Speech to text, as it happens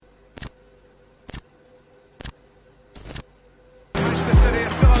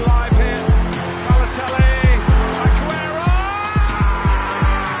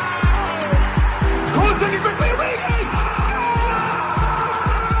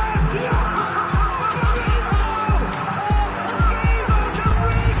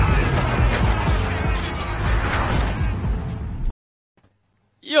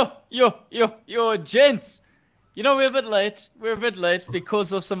Oh, gents. We're a bit late. We're a bit late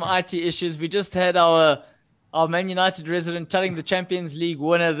because of some IT issues. We just had our Man United resident telling the Champions League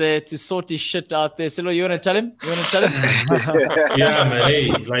winner there to sort his shit out there. Silo, you want to tell him? Yeah, man.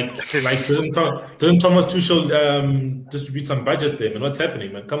 Hey, like didn't Thomas Tuchel distribute some budget there, man? What's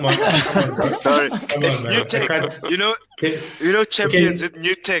happening, man? Come on, bro. Sorry. Come It's on, man. new tech. Champions with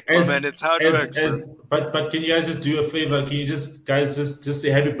new tech, man. It's how it works. But can you guys just do a favor? Can you just say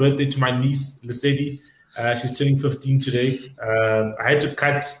happy birthday to my niece, Lesedi? She's turning 15 today. I had to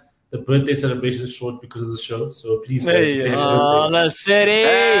cut the birthday celebration short because of the show, so please guys, say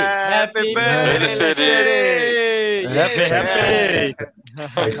happy birthday. Happy birthday!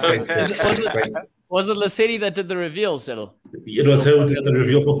 Happy birthday! Was it Lesedi that did the reveal, Settle? It was her who did the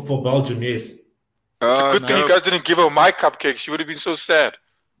reveal for Belgium, yes. It's a good thing you guys didn't give her my cupcakes. She would have been so sad.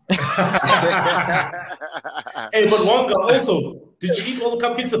 Hey, but Wonga also, did you eat all the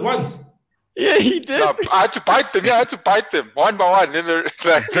cupcakes at once? Yeah, he did. No, I had to bite them. Yeah, I had to bite them one by one. And then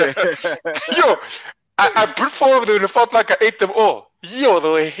I put 4 of them and it felt like I ate them all. They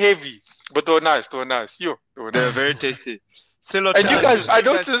were heavy, but they were nice. They were very tasty. And you guys, I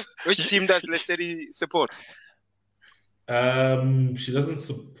noticed. Which team does Lesedi support? She doesn't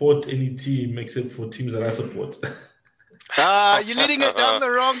support any team except for teams that I support. You're leading it down the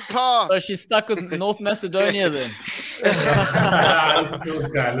wrong path. So she's stuck with North Macedonia then. Listen to this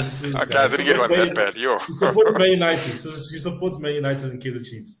guy. Okay, I didn't get one that bad. She supports Man United. So she supports Man United and Kaizer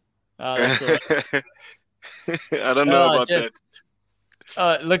Chiefs. That's all right. I don't know about Jeff,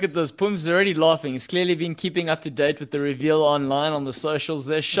 that. Look at this. Pum's already laughing. He's clearly been keeping up to date with the reveal online on the socials.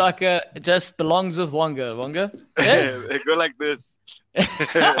 There, Shaka just belongs with Wonga. Wonga? Yeah? They go like this. They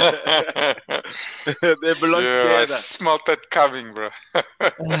belong together. Smelt it coming, bro.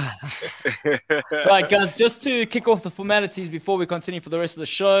 Right, guys, just to kick off the formalities before we continue for the rest of the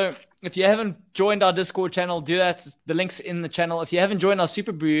show, if you haven't joined our Discord channel, do that. The link's in the channel. If you haven't joined our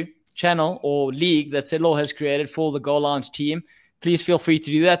Super Brew channel or league that Sedlo has created for the Goal Lounge team, please feel free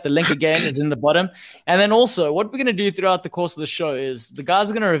to do that. The link again is in the bottom. And then also, what we're going to do throughout the course of the show is the guys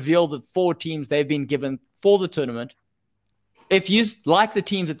are going to reveal the 4 teams they've been given for the tournament. If you like the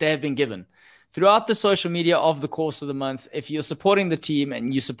teams that they have been given throughout the social media of the course of the month, if you're supporting the team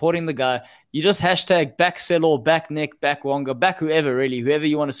and you're supporting the guy, you just hashtag back Selo, back Nick, back Wonga, back whoever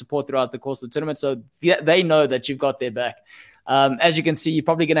you want to support throughout the course of the tournament. So they know that you've got their back. As you can see, you're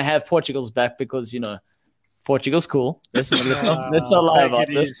probably going to have Portugal's back because, Portugal's cool. Let's not lie about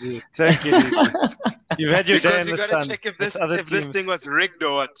this. Take it easy. You've had your day in the sun. Check if this thing was rigged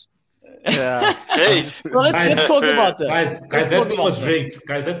or what. Yeah. Hey. Well, let's talk about that. Guys, that thing was rigged.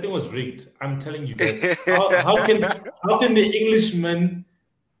 Guys, that thing was rigged. I'm telling you guys. How can the Englishman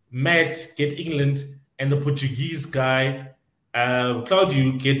Matt get England and the Portuguese guy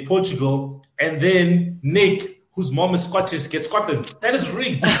Claudio get Portugal and then Nick, whose mom is Scottish, get Scotland? That is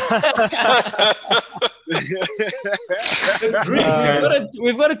rigged. That's rigged, guys.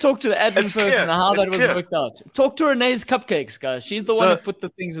 We've got to talk to the admin person how that was worked out. Talk to Renee's Cupcakes, guys. She's the one who put the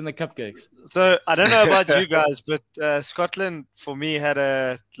things in the cupcakes. So I don't know about you guys, but Scotland for me had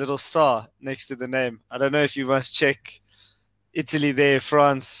a little star next to the name. I don't know if you must check Italy there,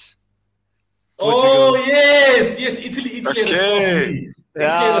 France, Portugal. Oh yes, Italy had a star for me. Italy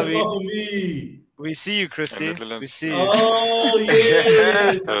had a star for me. We see you, Christy. We see you. Oh,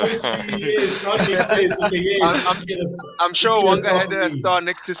 yes. Yes. I'm sure Wonga had a star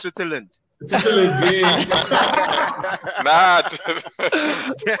next to Switzerland. Switzerland, yes.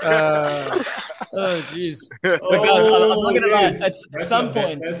 Oh, jeez. But guys, I'm not going to lie. At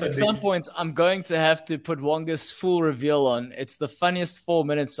some points, I'm going to have to put Wonga's full reveal on. It's the funniest 4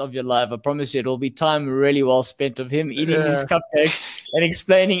 minutes of your life. I promise you, it'll be time really well spent of him eating his cupcake and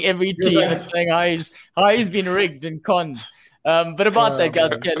explaining every team and saying how he's been rigged and conned. But about that,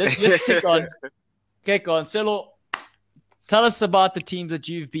 guys, okay, let's kick on. Selo, tell us about the teams that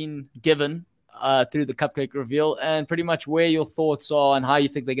you've been given through the cupcake reveal and pretty much where your thoughts are and how you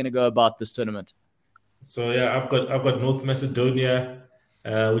think they're going to go about this tournament. So yeah, I've got North Macedonia,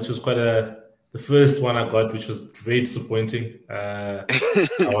 which was the first one I got, which was very disappointing. I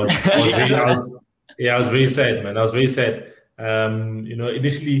was very sad, man. I was very sad.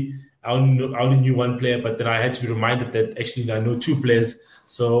 Initially I only knew one player, but then I had to be reminded that actually I know 2 players.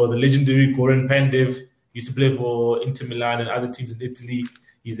 So the legendary Goran Pandev used to play for Inter Milan and other teams in Italy.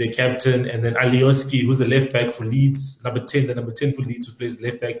 He's their captain. And then Alioski, who's the left back for Leeds, number 10 for Leeds, who plays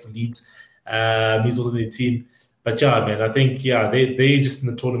left back for Leeds. He's also in their team. But yeah, man, I think, they just in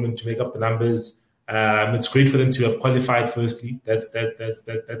the tournament to make up the numbers. It's great for them to have qualified firstly. That's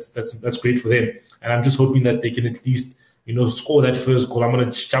great for them. And I'm just hoping that they can at least score that first goal. I'm going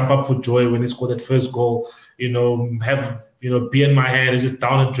to jump up for joy when they score that first goal, have, beer in my hand and just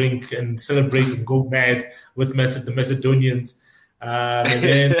down a drink and celebrate and go mad with the Macedonians. And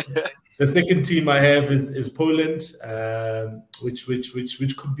then the second team I have is Poland, which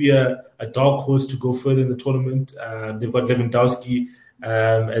could be a dark horse to go further in the tournament. They've got Lewandowski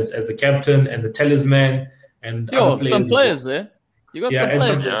as the captain and the talisman, and some players there. You got some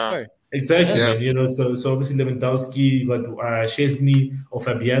players there. Sorry. Exactly, man. So obviously Lewandowski, you got Szczesny or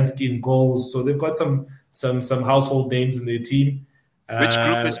Fabianski in goals. So they've got some household names in their team. Which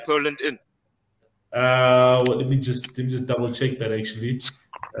group is Poland in? Let me just double check that actually.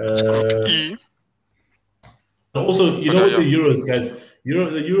 Also, with the Euros, guys,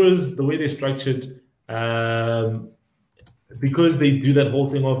 the Euros, the way they're structured, because they do that whole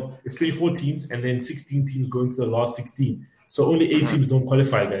thing of it's 24 teams and then 16 teams going to the last 16. So only 8 teams don't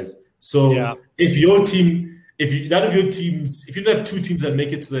qualify, guys. So if you don't have 2 teams that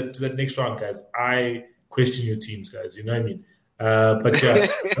make it to that next round, guys, I question your teams, guys. You know what I mean? But yeah,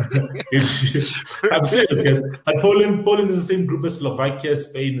 I'm serious, guys. And Poland is the same group as Slovakia,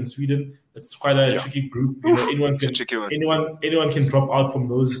 Spain, and Sweden. It's quite a tricky group. Anyone can drop out from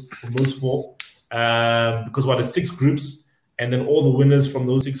those 4, because there's 6 groups, and then all the winners from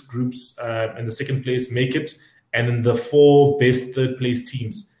those 6 groups and the second place make it, and then the 4 best third place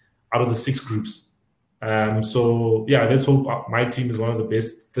teams out of the 6 groups. So yeah, let's hope my team is one of the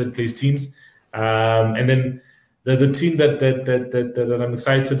best third place teams, and then. The team that I'm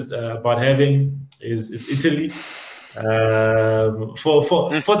excited about having is Italy.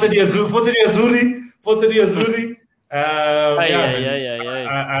 Forza di Azzurri.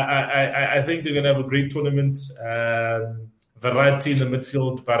 I think they're gonna have a great tournament. Verratti in the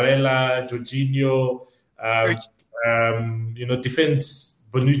midfield, Barella, Jorginho. Defense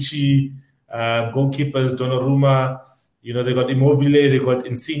Bonucci, goalkeepers Donnarumma. They got Immobile, they got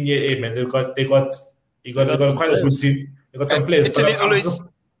Insigne. Man, they got quite a good team. They got some players. Italy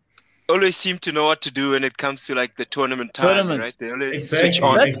always seem to know what to do when it comes to like the tournament time, right? They always switch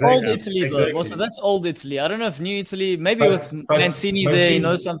on. That's old Italy, though. Also, that's old Italy. I don't know if new Italy, maybe with Mancini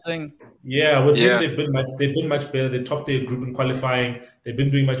there, something. Yeah, with him, they've been much better. They topped their group in qualifying. They've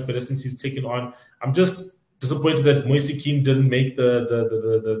been doing much better since he's taken on. I'm just disappointed that Moise Kean didn't make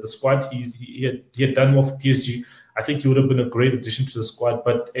the squad. He had done more for PSG. I think he would have been a great addition to the squad.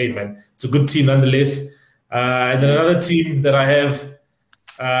 But hey, man, it's a good team nonetheless. And then another team that I have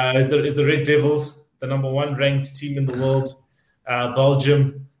is the Red Devils, the number 1 ranked team in the world.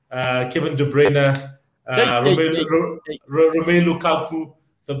 Belgium, Kevin De Bruyne, Romelu Lukaku,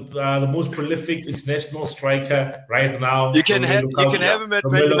 the most prolific international striker right now. You can have him at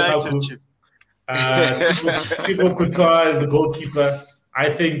Man United. Thibaut Courtois is the goalkeeper. I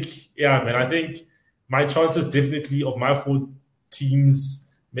think my chances definitely of my 4 teams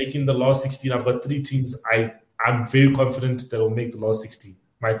making the last 16. I've got 3 teams. I'm very confident that will make the last 16.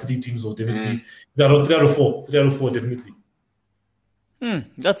 My 3 teams will definitely 3 out of 4 definitely.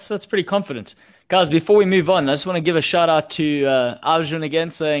 That's pretty confident, guys. Before we move on, I just want to give a shout out to Arjun again,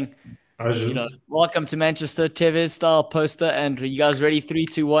 saying, welcome to Manchester, Tevez style poster, and you guys ready? 3,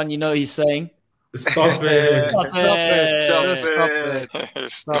 2, 1. He's saying. Stop it!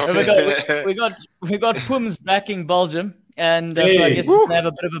 We got Pums backing Belgium, and so I guess he's gonna have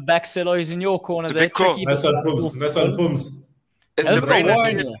a bit of a backseller. He's in your corner there. That's what Pums. Is the brain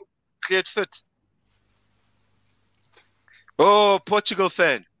cleared fit? Oh, Portugal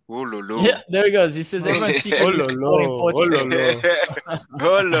fan. Oh, lo, lo. Yeah, there he goes. He says everyone's secretly supporting Portugal.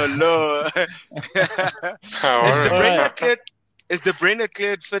 Is the brainer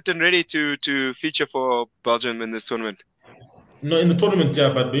cleared, fit, and ready to feature for Belgium in this tournament? No, in the tournament, yeah,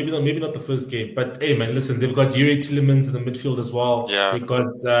 but maybe not the first game. But hey, man, listen, they've got Yuri Tillemans in the midfield as well. Yeah. They've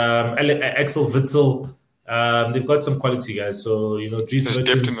got Axel Witsel. They've got some quality guys. So Dries There's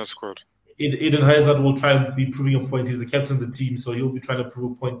depth in the squad. Eden Hazard will try and be proving a point. He's the captain of the team, so he'll be trying to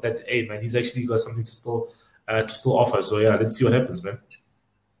prove a point that hey, man, he's actually got something to still offer. So yeah, let's see what happens, man.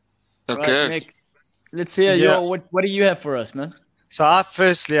 Okay. Right, Nick, let's hear what do you have for us, man? So I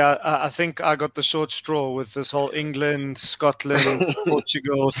think I got the short straw with this whole England, Scotland,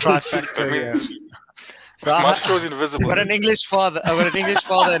 Portugal trifecta. So my straw is invisible. I've got an English father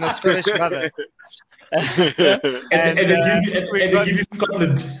and a Scottish mother. and they give you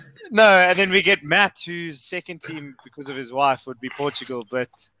Scotland. No, and then we get Matt, whose second team, because of his wife, would be Portugal, but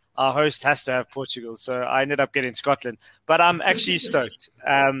our host has to have Portugal, so I ended up getting Scotland. But I'm actually stoked.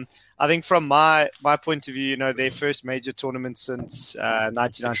 I think from my point of view, their first major tournament since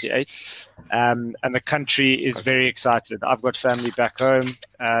 1998, and the country is very excited. I've got family back home;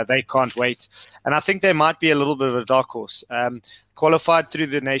 they can't wait, and I think they might be a little bit of a dark horse. Qualified through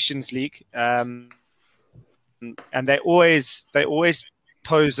the Nations League, and they always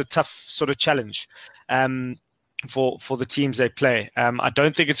pose a tough sort of challenge. For the teams they play. I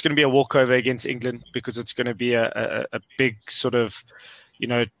don't think it's going to be a walkover against England because it's going to be a big sort of,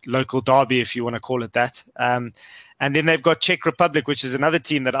 local derby, if you want to call it that. And then they've got Czech Republic, which is another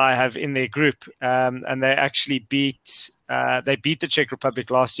team that I have in their group. And they actually beat the Czech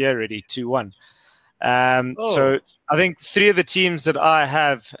Republic last year already, 2-1. So I think three of the teams that I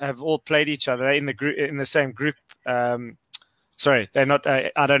have all played each other. They're in the same group. Sorry, they're not.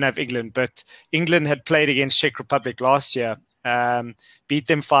 I don't have England, but England had played against Czech Republic last year, beat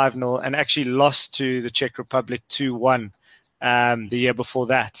them 5-0, and actually lost to the Czech Republic 2-1 the year before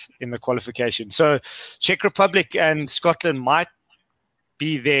that in the qualification. So Czech Republic and Scotland might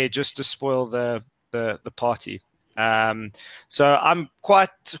be there just to spoil the party. So I'm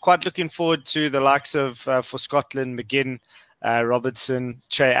quite looking forward to the likes of for Scotland, McGinn, Robertson,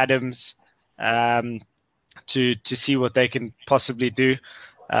 Che Adams. To see what they can possibly do.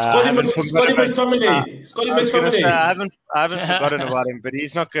 Scotty McTominay. I haven't forgotten about him, but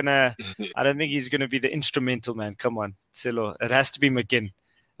he's not gonna. I don't think he's gonna be the instrumental man. Come on, Silo. It has to be McGinn.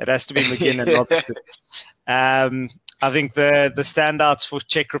 And Robertson. I think the standouts for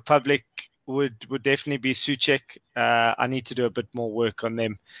Czech Republic would definitely be Souček. I need to do a bit more work on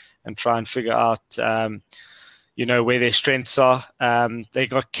them and try and figure out. Where their strengths are. They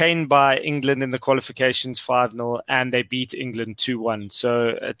got caned by England in the qualifications 5-0, and they beat England 2-1.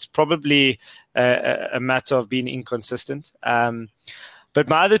 So it's probably a matter of being inconsistent. But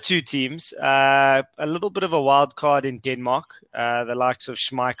my other two teams, a little bit of a wild card in Denmark, the likes of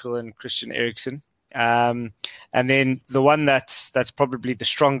Schmeichel and Christian Eriksen. And then the one that's probably the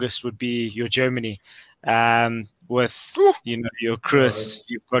strongest would be your Germany. With your Kroos,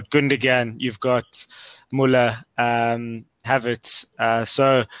 you've got Gundogan, you've got Muller, Havertz.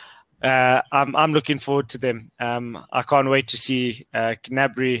 So I'm looking forward to them. I can't wait to see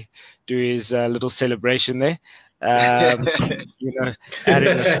Gnabry do his little celebration there. Adding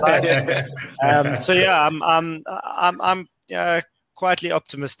the spice. So yeah, I'm quietly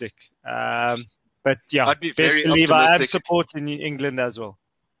optimistic. But yeah, I'd be best very believe I am optimistic. supporting England as well.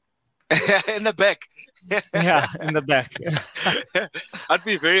 In the back. Yeah, in the back. I'd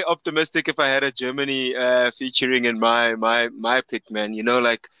be very optimistic if I had a Germany featuring in my pick, man.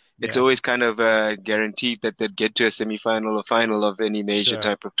 It's always kind of guaranteed that they'd get to a semi-final or final of any major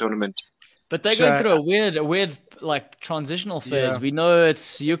type of tournament. But they're going through a weird transitional phase. Yeah. We know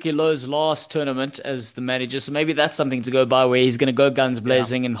it's Joachim Löw's last tournament as the manager, so maybe that's something to go by, where he's going to go guns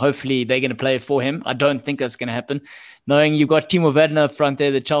blazing and hopefully they're going to play for him. I don't think that's going to happen. Knowing you've got Timo Werner up front there,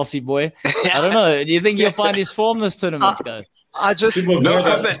 the Chelsea boy. I don't know. Do you think he'll find his form this tournament, guys? I just no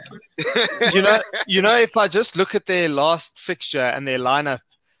comment. If I just look at their last fixture and their lineup,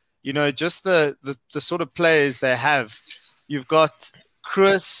 just the sort of players they have. You've got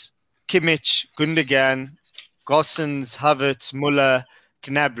Kroos, Kimmich, Gundogan, Gosens, Havertz, Muller,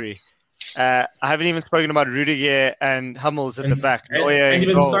 Gnabry. I haven't even spoken about Rudiger and Hummels in the back. And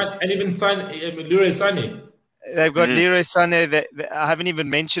even Leroy Sané. They've got Leroy Sané. I haven't even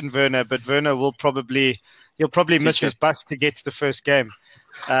mentioned Werner, but Werner will probably miss his bus to get to the first game.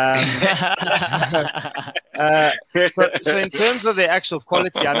 So in terms of their actual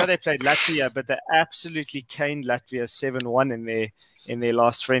quality, I know they played Latvia, but they absolutely caned Latvia 7-1 in their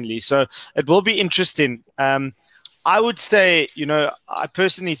last friendly. So it will be interesting. I would say, I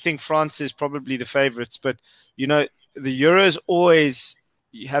personally think France is probably the favorites, but the Euros always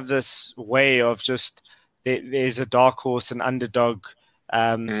have this way of just there's a dark horse, an underdog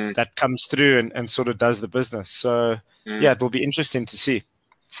that comes through and sort of does the business. So yeah, it will be interesting to see.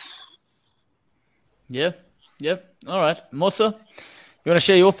 Yeah. All right. Mosa, you want to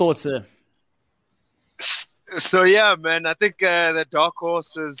share your thoughts there? So yeah, man, I think the dark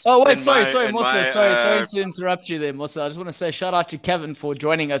horses. Oh wait, sorry, Mosa. Sorry to interrupt you there, Mosa. I just want to say shout out to Kevin for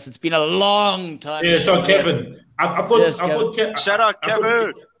joining us. It's been a long time. Yeah, shout out Kevin. I thought shout out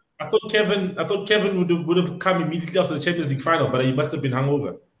Kevin. I thought Kevin would have come immediately after the Champions League final, but he must have been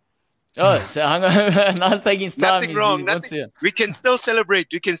hungover. Oh, so hungover. Now he's taking his time. Nothing wrong. We can still celebrate.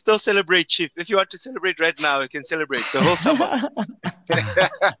 Chief. If you want to celebrate right now, we can celebrate the whole summer.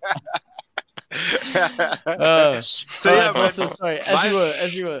 Sorry.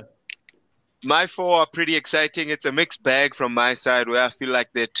 As you were. My four are pretty exciting. It's a mixed bag from my side, where I feel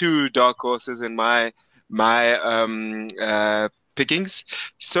like there are two dark horses in my pickings.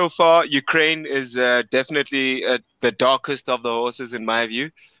 So far, Ukraine is definitely the darkest of the horses in my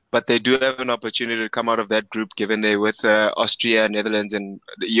view. But they do have an opportunity to come out of that group, given they're with Austria, Netherlands, and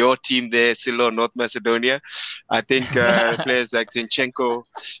your team there, Silo, North Macedonia. I think players like Zinchenko,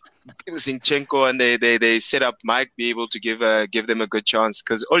 and they set up might be able to give them a good chance,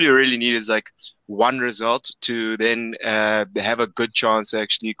 because all you really need is like one result to then have a good chance to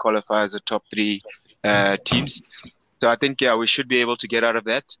actually qualify as a top 3 teams. So I think we should be able to get out of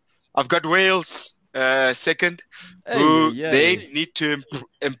that. I've got Wales second, who they need to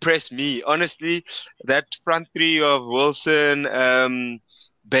impress me. Honestly, that front 3 of Wilson,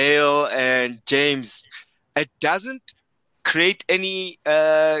 Bale, and James, it doesn't create any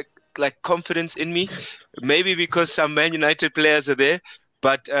like confidence in me. Maybe because some Man United players are there,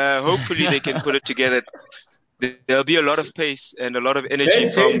 but hopefully they can put it together. There'll be a lot of pace and a lot of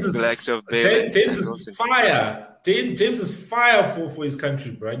energy from the likes of Bale. James is fire. James is fire for his country,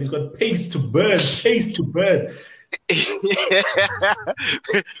 bro. And he's got pace to burn.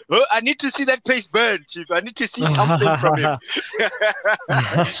 Well, I need to see that pace burn, Chief. I need to see something from him.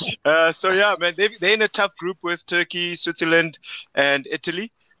 So yeah, man, they're in a tough group with Turkey, Switzerland, and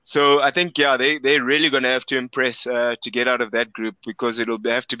Italy. So I think, they're really going to have to impress to get out of that group, because it'll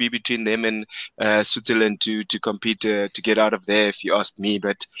have to be between them and Switzerland to compete to get out of there, if you ask me.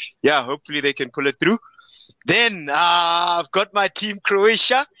 But yeah, hopefully they can pull it through. Then I've got my team,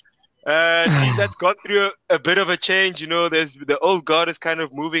 Croatia. Team that's gone through a bit of a change. You know, there's the old guard is kind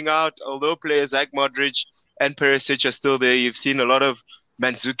of moving out, although players like Modric and Perisic are still there. You've seen a lot of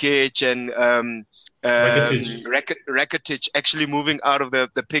Mandzukic and Rakitic actually moving out of the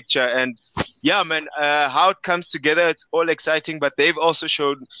picture. And yeah, man, how it comes together, it's all exciting. But they've also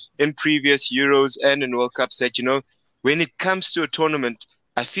shown in previous Euros and in World Cups that, you know, when it comes to a tournament,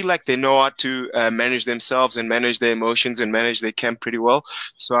 I feel like they know how to manage themselves and manage their emotions and manage their camp pretty well.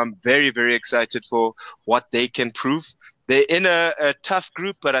 So I'm very, very excited for what they can prove. They're in a tough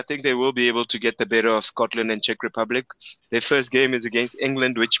group, but I think they will be able to get the better of Scotland and Czech Republic. Their first game is against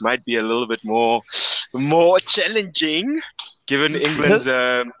England, which might be a little bit more challenging, given England's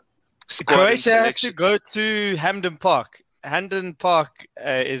squad. Croatia have to go to Hampden Park. Hampden Park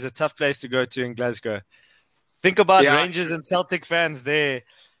is a tough place to go to in Glasgow. Think about Rangers and Celtic fans there.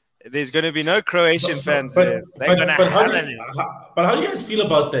 There's going to be no Croatian fans there. They're going to But how do you guys feel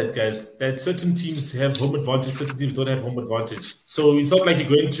about that, guys? That certain teams have home advantage, certain teams don't have home advantage. So it's not like you're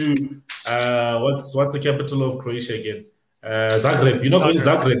going to what's the capital of Croatia again? Zagreb. You're not going to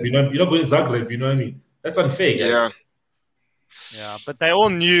Zagreb. You're not going to Zagreb. You know what I mean? That's unfair, guys. Yeah, but they all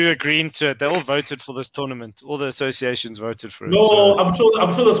agreeing to it. They all voted for this tournament. All the associations voted for it. No, so.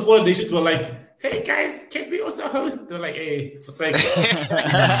 I'm sure the sport nations were like, "Hey guys, can we also host?" They're like, "Hey, for sake."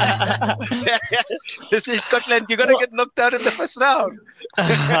 This is Scotland. You're gonna get knocked out in the first round.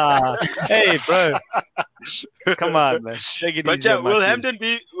 Hey, bro, come on, man. But yeah, will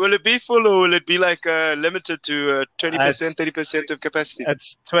it be full, or will it be like limited to 20%, 30% of capacity?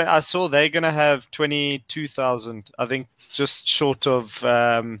 I saw they're gonna have 22,000. I think just short of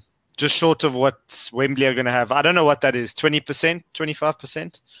what Wembley are gonna have. I don't know what that is. 20%,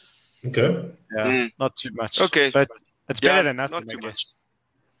 25%. Okay. Yeah, not too much. Okay, but it's better than nothing, I guess. Much.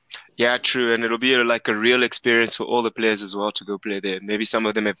 Yeah, true, and it'll be like a real experience for all the players as well to go play there. Maybe some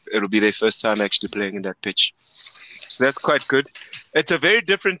of them, it'll be their first time actually playing in that pitch. So that's quite good. It's a very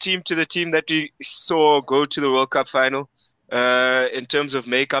different team to the team that we saw go to the World Cup final in terms of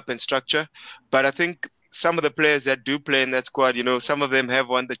makeup and structure. But I think some of the players that do play in that squad, you know, some of them have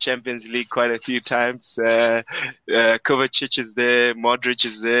won the Champions League quite a few times. Kovacic is there, Modric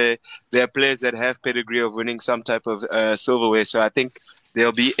is there. There are players that have pedigree of winning some type of silverware. So I think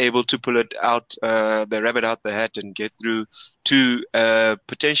they'll be able to pull it out, the rabbit out the hat, and get through to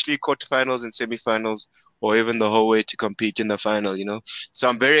potentially quarterfinals and semifinals, or even the whole way to compete in the final, you know. So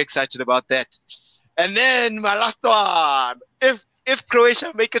I'm very excited about that. And then my last one, if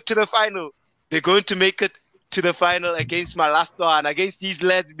Croatia make it to the final, they're going to make it to the final against my last one, against these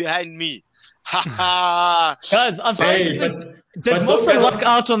lads behind me. Guys, I'm sorry. Did Musa luck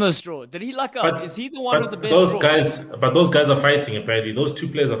out on this draw? Did he luck out? Is he the one with the best draw? Those guys are fighting, apparently. Those two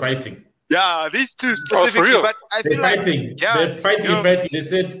players are fighting. Yeah, these two specifically. But I feel fighting. They're fighting, apparently. They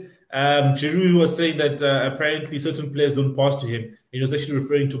said Giroud was saying that apparently certain players don't pass to him. He was actually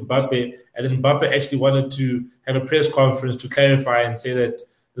referring to Mbappe, and then Mbappe actually wanted to have a press conference to clarify and say that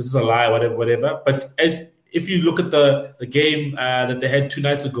this is a lie, whatever. But if you look at the game that they had 2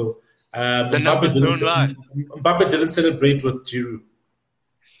 nights ago, Mbappe didn't celebrate with Giroud.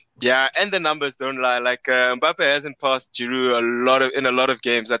 Yeah, and the numbers don't lie. Like Mbappe hasn't passed Giroud in a lot of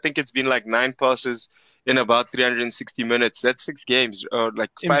games. I think it's been like 9 passes in about 360 minutes. That's 6 games or like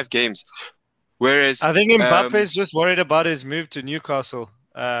 5 games. Whereas I think Mbappe is just worried about his move to Newcastle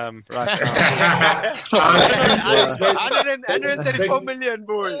right now. 134 million,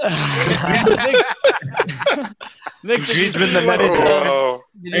 boy. Nick, Griezmann the manager. Oh,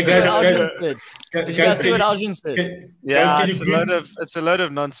 did you see what Algin said? Did you guys see what Algin said? Yeah, it's a load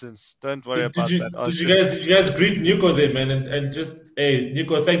of nonsense. Don't worry about that. Did you guys greet Nico there, man, and just hey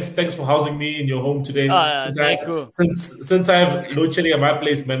Nico, thanks for housing me in your home today. Cool. Since I have load shedding at my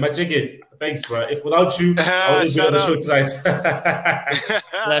place, man, my chicken. Thanks, bro. If without you, I wouldn't be on the show tonight.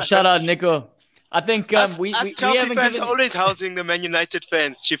 Shout out, Nico. I think we Chelsea haven't fans given... are always housing the Man United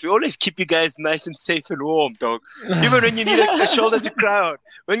fans. Chief, we always keep you guys nice and safe and warm, dog. Even when you need a shoulder to cry on.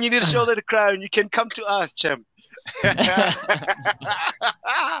 When you need a shoulder to cry on, you can come to us, champ.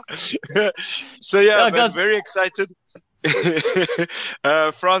 So yeah, man, very excited.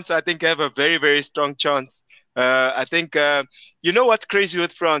 France, I think, have a very, very strong chance. I think you know what's crazy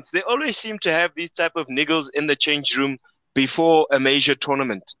with France? They always seem to have these type of niggles in the change room before a major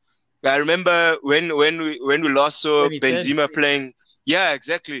tournament. I remember when we last saw Benzema playing. Yeah,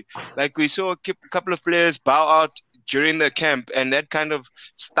 exactly. Like we saw a couple of players bow out during the camp, and that kind of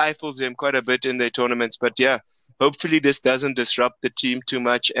stifles them quite a bit in their tournaments. But yeah, hopefully this doesn't disrupt the team too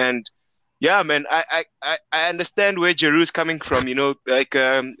much. And yeah, man, I understand where Giroud's coming from. You know, like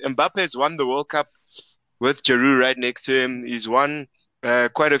Mbappe has won the World Cup with Giroud right next to him. He's won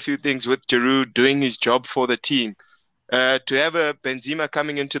quite a few things with Giroud doing his job for the team. To have a Benzema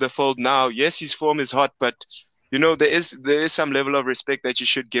coming into the fold now, yes, his form is hot, but you know there is some level of respect that you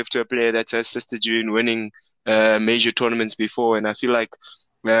should give to a player that's assisted you in winning major tournaments before. And I feel like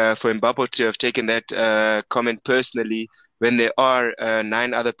for Mbappe to have taken that comment personally when there are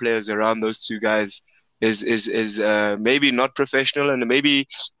 9 other players around those two guys is maybe not professional and maybe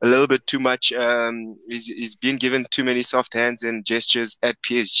a little bit too much. He's been given too many soft hands and gestures at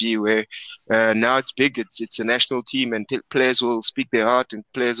PSG, where now it's big. It's a national team, and players will speak their heart, and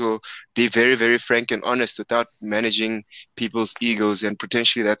players will be very, very frank and honest without managing people's egos. And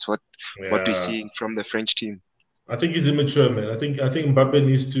potentially that's what we're seeing from the French team. I think he's immature, man. I think Mbappe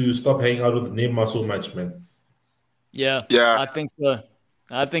needs to stop hanging out with Neymar so much, man. Yeah, I think so.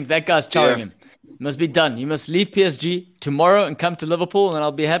 I think that guy's charging him. Must be done. You must leave PSG tomorrow and come to Liverpool, and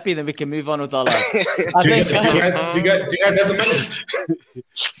I'll be happy. Then we can move on with our lives. Do you guys have the money?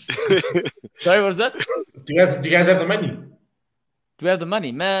 Sorry, what is that? Do you guys have the money? Do we have the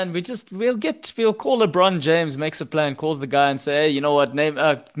money? Man, we'll call LeBron James, makes a plan, calls the guy and say, hey, you know what, name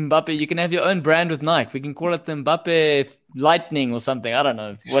Mbappe, you can have your own brand with Nike. We can call it the Mbappe Lightning or something. I don't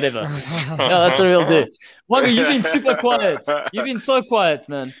know, whatever. That's what we'll do. Wanga, you've been super quiet. You've been so quiet,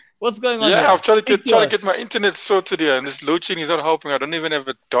 man. What's going on? Yeah, here? I'm trying to get my internet sorted here, and this load shedding is not helping. I don't even have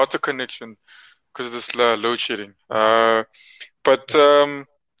a data connection because of this load shedding.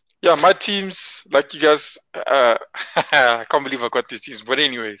 Yeah, my teams, like you guys, I can't believe I got these teams. But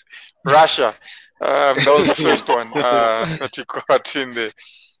anyways, Russia, that was the first one that you got in there.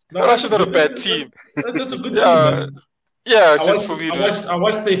 No, Russia's not a bad team. That's a good team, man. Yeah, it's just for me. I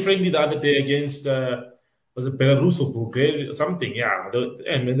watched their friendly the other day against was it Belarus or Bulgaria or something? Yeah,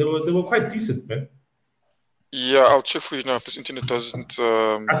 they were quite decent, man. Yeah, I'll check for you now if this internet doesn't.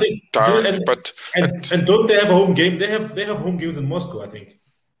 I think down, and don't they have a home game? They have home games in Moscow, I think.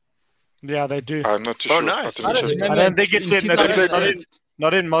 Yeah, they do. I'm not too sure. Nice. I don't think it's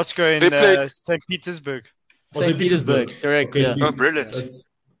not in Moscow, in St. Petersburg. St. Petersburg, correct. Okay, Yeah. Oh, brilliant.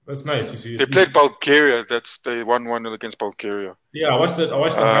 That's nice. You see, they played Bulgaria. They won 1-0 against Bulgaria. Yeah, I watched the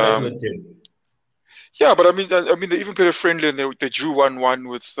highlights of that game. Yeah, but I mean, they even played a friendly, and they drew 1-1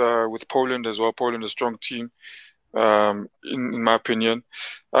 with Poland as well. Poland, a strong team, in my opinion.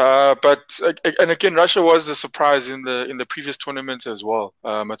 But again, Russia was a surprise in the previous tournament as well.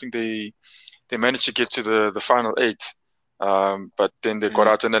 I think they managed to get to the final 8, but then they got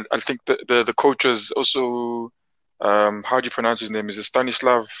out. And then I think the coach was also, how do you pronounce his name? Is it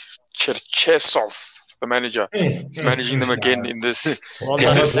Stanislav Cherchesov? The manager. He's managing them again in this.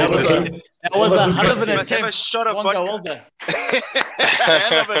 That was a hell of an Must have a attempt. shot of Wanga, vodka. well done.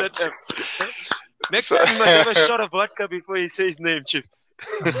 Hell of an attempt. Next time he must have a shot of vodka before he says his name, Chief.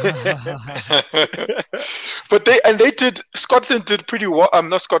 But Scotland did pretty well.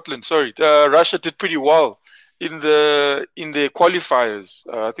 Not Scotland, sorry. Russia did pretty well in the qualifiers.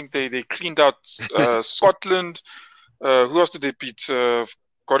 I think they cleaned out Scotland. Who else did they beat?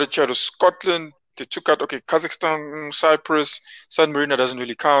 Got a chat of Scotland. They took out Kazakhstan, Cyprus, San Marino doesn't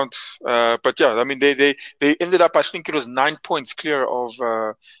really count. But yeah, I mean they ended up, I think it was 9 points clear of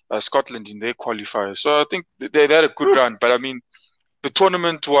Scotland in their qualifiers. So I think they had a good run. But I mean, the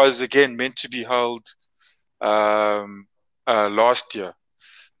tournament was again meant to be held last year.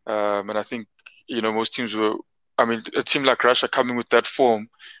 And I think, most teams were, a team like Russia coming with that form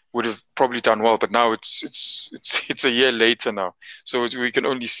would have probably done well, but now it's a year later now. So we can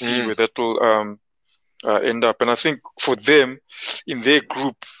only see where that will end up. And I think for them, in their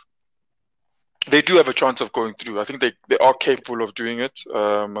group, they do have a chance of going through. I think they are capable of doing it.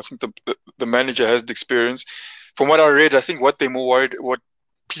 I think the manager has the experience. From what I read, I think what they're more worried, what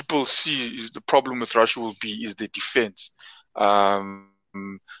people see is the problem with Russia will be is the defense.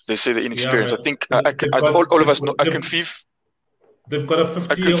 They say the inexperience. Yeah, I think all of us know Akinfeev. They've got a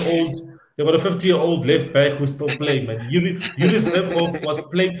 50-year-old. They've got a 50-year-old left back who's still playing, man. Yunus Zemkov was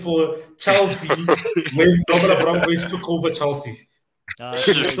playing for Chelsea when Roman Abramovich took over Chelsea.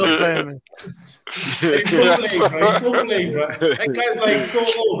 He's still playing, man. He's still playing, bro. That guy's like so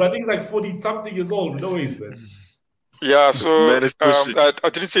old. I think he's like 40-something years old. No ways, man. Yeah, so I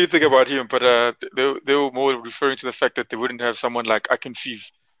didn't say anything about him, but they were more referring to the fact that they wouldn't have someone like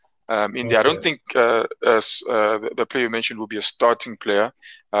Akinfeev in there. I don't think the player you mentioned will be a starting player,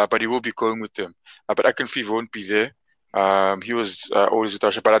 but he will be going with them. But Akinfeev won't be there. He was always with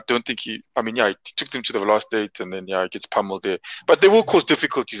Russia, but I don't think he took them to the last date and then, he gets pummeled there. But they will cause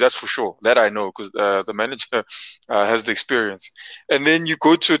difficulties, that's for sure. That I know, because the manager has the experience. And then you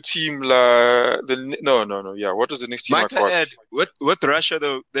go to a team like what was the next team? Might I add, with Russia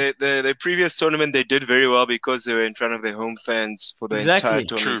though, the previous tournament they did very well because they were in front of their home fans for the entire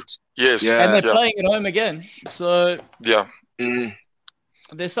tournament. True. Yes. Yeah. And they're playing at home again, so yeah.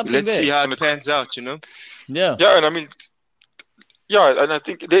 There's something Let's there. see how it pans out, Yeah. Yeah, and and I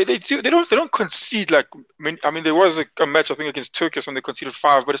think they don't concede like. There was a match I think against Turkey when they conceded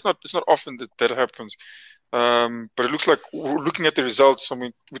 5, but it's not often that happens. But it looks like looking at the results.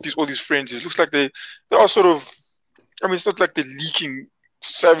 With all these friends, it looks like they are sort of. It's not like they're leaking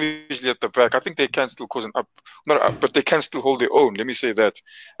savagely at the back. I think they can still cause but they can still hold their own. Let me say that.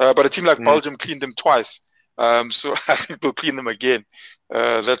 But a team like Belgium cleaned them twice. So I think they'll clean them again.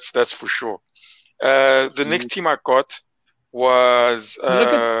 That's for sure. The next team I got was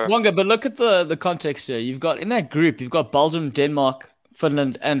look at the context here. You've got in that group, you've got Belgium, Denmark,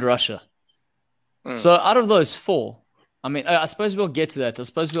 Finland, and Russia. So out of those 4, I suppose we'll get to that. I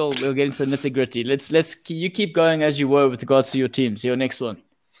suppose we'll get into the nitty gritty. You keep going as you were with regards to your teams. Your next one.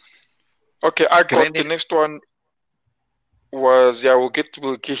 Okay, I got the next one. Was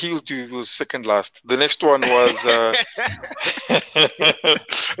he'll do second last. The next one was the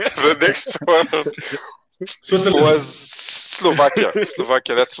next one was Slovakia.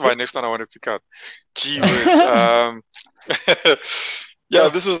 Slovakia. That's my next one I want to pick out. Gee whiz.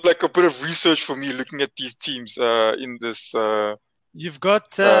 This was like a bit of research for me looking at these teams in this. You've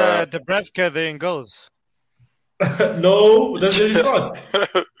got Dubravka there in goals. No, does he start?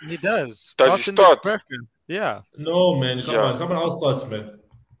 He does. Does he start? Yeah. No, man. Come on. Someone else starts, man.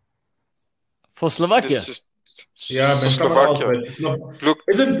 For Slovakia? Man. Someone else, man. Look,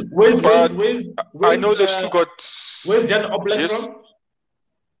 where's I know they've still got... Where's Jan Oblak from?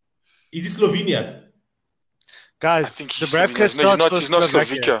 Is he Slovenia? Guys, Dubravka starts for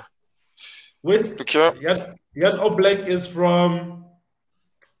Slovakia. Where's Jan Oblak is from...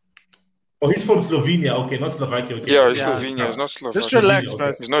 Oh, he's from Slovenia. Okay, not Slovakia. Okay. Yeah, he's Slovenia. He's not Slovakia. Just relax, bro.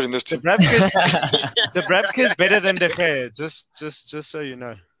 He's not in this team. Dubravka is better than De Gea. Just so you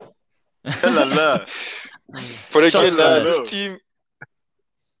know. But again, this team,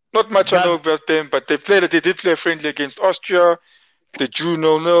 not much I know about them, but they did play a friendly against Austria. They drew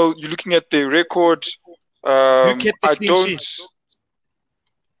 0-0. You're looking at their record. Who kept the clean sheet?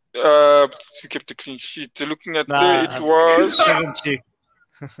 Who kept the clean sheet? They're looking at it was...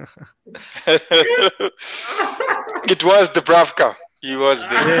 It was Dubravka. He was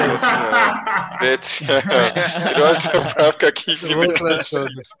there. It was Dubravka keeping it.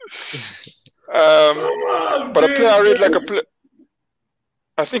 But a player I read like a player.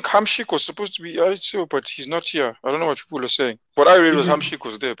 I think Hamšík was supposed to be sure, but he's not here. I don't know what people are saying. What I read was Hamšík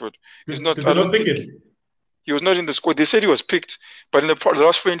was there, but he's not. I don't think he was not in the squad. They said he was picked, but in the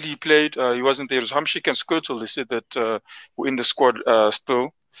last friendly he played, he wasn't there. It was Hamšík and Skrtel. They said that were in the squad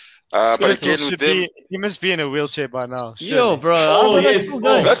still. But again, with them, he must be in a wheelchair by now. Surely. Yo, bro. Yes.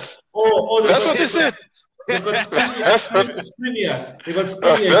 That's what they said. They've got Skriniar. They've got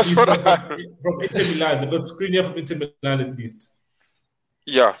Skriniar from Inter Milan. They've got Skriniar from Inter Milan at least.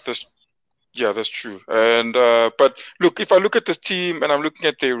 Yeah, that's true. And but look, if I look at this team and I'm looking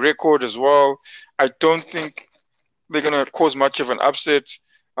at their record as well, I don't think they're gonna cause much of an upset.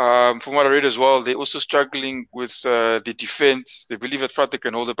 From what I read as well, they're also struggling with the defense. They believe at front they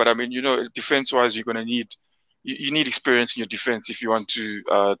can hold it, but defense-wise, you're gonna need you need experience in your defense if you want to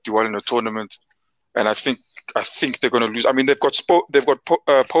do well in a tournament. And I think think they're going to lose. I mean, they've got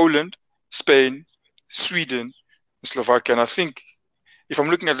Poland, Spain, Sweden, and Slovakia. And I think if I'm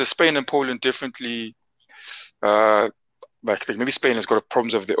looking at the Spain and Poland differently, maybe Spain has got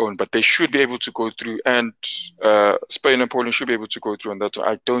problems of their own, but they should be able to go through, and Spain and Poland should be able to go through on that.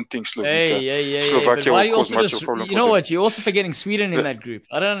 I don't think Slovakia will cause much of a problem. You know what? You're also forgetting Sweden in that group.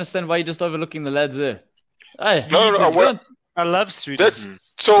 I don't understand why you're just overlooking the lads there. No. I love Sweden.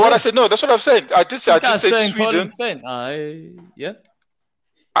 What I said. No, that's what I'm saying. I did say Sweden. Poland, Spain. Yeah.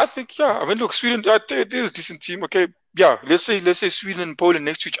 I think, I mean, look, Sweden, they're a decent team. Okay, yeah. Let's say Sweden and Poland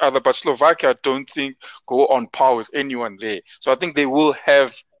next to each other, but Slovakia, I don't think go on par with anyone there. So I think they will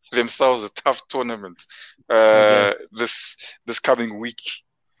have themselves a tough tournament this coming week.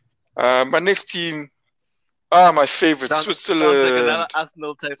 My next team, my favorite, Switzerland. Sounds like another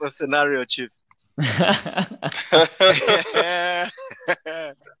Arsenal type of scenario, Chief.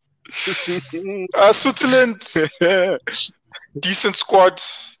 Switzerland, decent squad.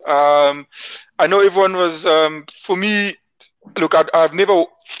 I know everyone was. For me, look, I've never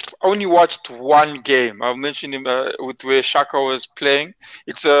only watched one game. I've mentioned him with where Xhaka was playing.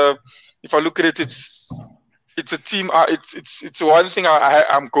 It's if I look at it, it's a team. It's one thing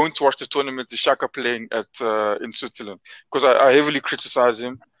I'm going to watch this tournament. Is Xhaka playing in Switzerland, because I heavily criticize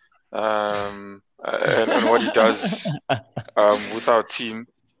him. And what he does with our team,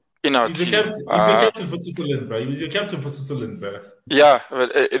 in our team. He's the captain for Switzerland, bro. He was your captain for Switzerland, bro. Yeah,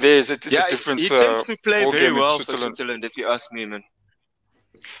 but it's a different. He tends to play very well for Switzerland, if you ask me, man.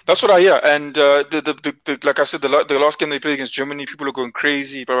 That's what I hear. And the like I said, the last game they played against Germany, people are going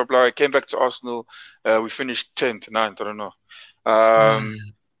crazy. Blah blah blah. I came back to Arsenal. We finished 10th, 9th. I don't know.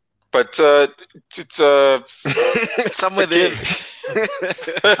 But it's somewhere there.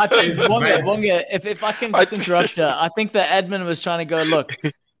 I think, Bonga, if I can just interrupt you, I think the admin was trying to go, look,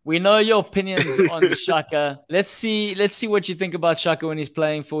 we know your opinions on Xhaka. Let's see what you think about Xhaka when he's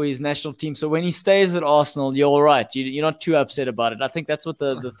playing for his national team. So when he stays at Arsenal, you're all right. You're not too upset about it. I think that's what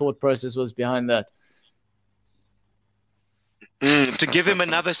the thought process was behind that. To give him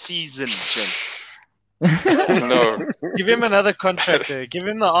another season. No. Give him another contract there. Give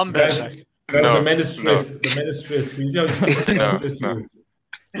him the armband. No, the man is stressed. The man is stressed. He's young. No.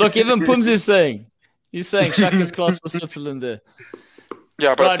 Look, even Pums is saying. He's saying Xhaka's class for Switzerland there.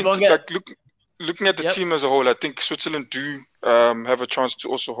 Yeah, but I think looking at the team as a whole, I think Switzerland do have a chance to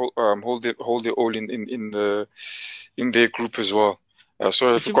also hold their own in their group as well.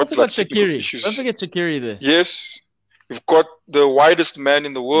 So you've also got Shaqiri. Don't forget Shaqiri there. Yes, we've got the widest man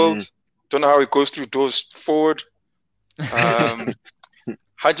in the world. Don't know how he goes through doors forward. 100%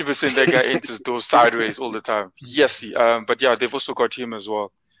 that guy enters doors sideways all the time. Yes, but yeah, they've also got him as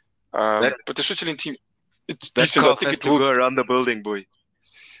well. But the Switzerland team, it's decent. I think it will go around the building, boy.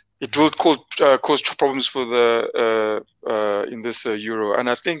 It will cause problems for the in this Euro, and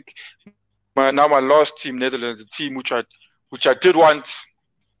I think my last team, Netherlands, a team which I did want,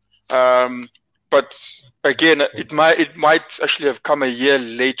 but again, it might actually have come a year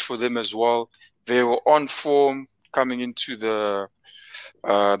late for them as well. They were on form coming into the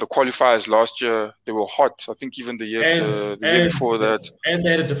qualifiers last year. They were hot. I think even the year before that. And they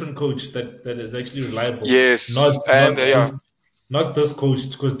had a different coach that is actually reliable. Yes. Not this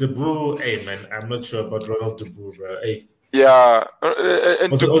coach, because De Boer, hey man, I'm not sure about Ronald De Boer, bro. Hey. Yeah,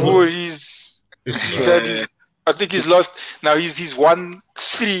 and De Boer, I think he's lost. Now he's won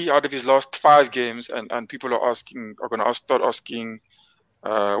 3 out of his last 5 games, and people are going to start asking.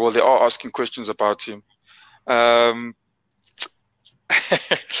 Well, they are asking questions about him. I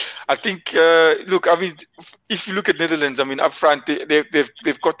think. Look, I mean, if you look at Netherlands, I mean, up front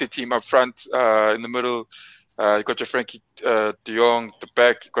they've got their team up front. In the middle, you got your Frankie De Jong. The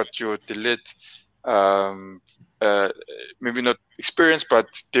back, you got your De Ligt. Maybe not experienced, but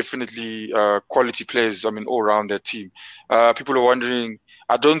definitely quality players. I mean, all around their team. People are wondering.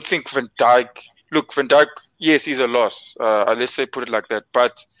 I don't think Van Dijk. Look, Van Dijk. Yes, he's a loss. Let's say put it like that.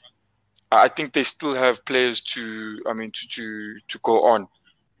 But I think they still have players to go on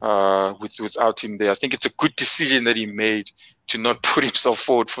with our team there. I think it's a good decision that he made to not put himself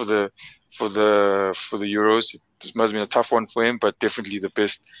forward for the Euros. It must have been a tough one for him, but definitely the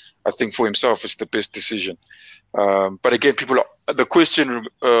best. I think for himself, it's the best decision. But again, the question.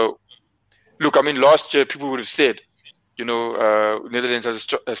 Look, I mean, last year people would have said,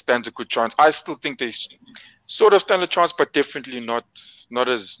 Netherlands stands a good chance. I still think they sort of stand a chance, but definitely not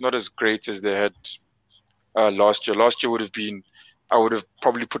as great as they had last year. Last year I would have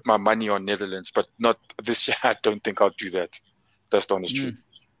probably put my money on Netherlands, but not this year. I don't think I'll do that. That's the honest truth.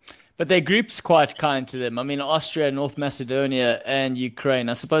 But their group's quite kind to them. I mean, Austria, North Macedonia, and Ukraine.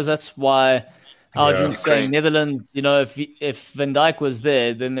 I suppose that's why Arjun's saying Ukraine. Netherlands, if Van Dijk was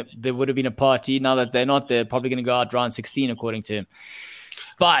there, then there would have been a party. Now that they're not there, probably going to go out round 16, according to him.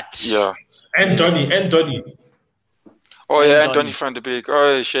 But Yeah. And Donny. Oh, yeah, and Donny. Donny van de Beek.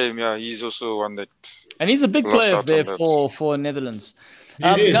 Oh, shame. Yeah, he's also one that. And he's a big Lost player out there on that. for Netherlands. He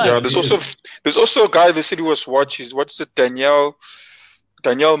is, guys, Yeah, He there's also a guy they said he was what's it, Daniel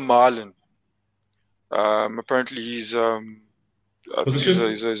Marlin. Apparently he's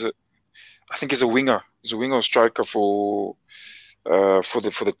Position? I think he's a winger. He's a winger or striker for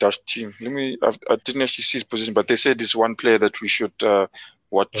the Dutch team. I didn't actually see his position, but they said this one player that we should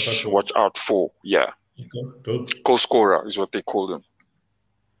watch out for. Yeah, Dope. goal scorer is what they call him.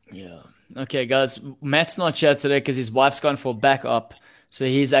 Yeah. Okay, guys. Matt's not here today because his wife's gone for backup. So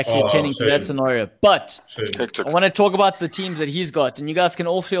he's actually attending to that shame. scenario. But Shame. Hectic. I want to talk about the teams that he's got. And you guys can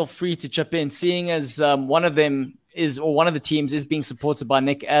all feel free to chip in, seeing as one of the teams is being supported by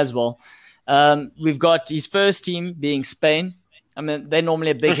Nick as well. We've got his first team being Spain. I mean, they're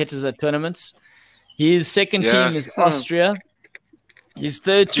normally big hitters at tournaments. His second team is Austria. His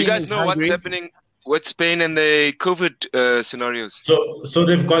third Do team you guys is know what's Hungary. happening with Spain and the COVID scenarios? So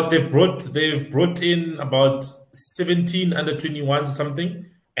they've brought in about 17 under 21s or something,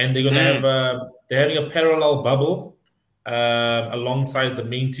 and they're gonna have they're having a parallel bubble alongside the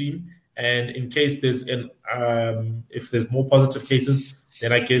main team. And in case there's if there's more positive cases,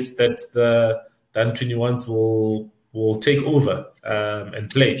 then I guess that the under 21s will take over and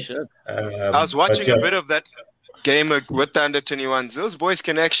play. Sure. I was watching a bit of that game with the under 21s. Those boys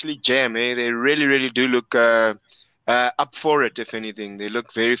can actually jam, eh? They really, really do look up for it, if anything. They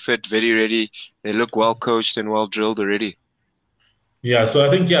look very fit, very ready. They look well coached and well drilled already. Yeah, so I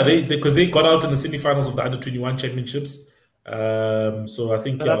think because they got out in the semifinals of the under 21 championships. So I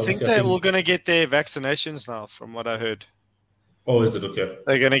think But I think they're all going to get their vaccinations now, from what I heard. Oh, is it okay?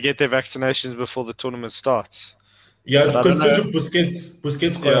 They're going to get their vaccinations before the tournament starts. Yeah, it's But I because don't know. Sergio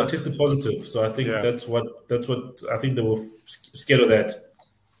Busquets got tested positive, so I think Yeah. that's what I think they were scared of that.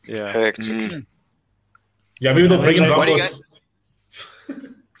 Yeah. Hectic. Yeah, maybe they'll bring in What do you Ramos.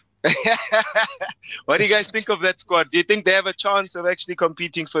 What do you guys think of that squad? Do you think they have a chance of actually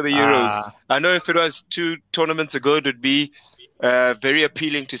competing for the Euros? I know if it was 2 tournaments ago, it would be very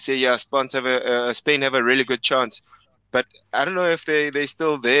appealing to say, yeah, Spain have a really good chance. But I don't know if they're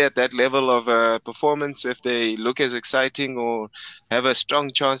still there at that level of performance, if they look as exciting or have a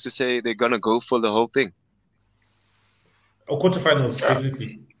strong chance to say they're going to go for the whole thing. Or quarterfinals,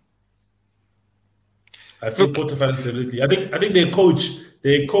 definitely. I feel quarterfinals definitely. I think their coach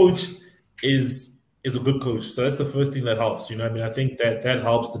is a good coach. So that's the first thing that helps. You know what I mean? I think that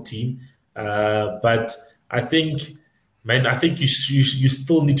helps the team. But I think you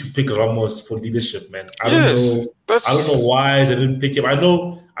still need to pick Ramos for leadership, man. I don't know why they didn't pick him. I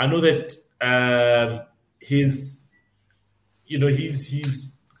know that he's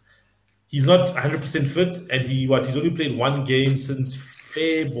not 100% fit, and he's only played 1 game since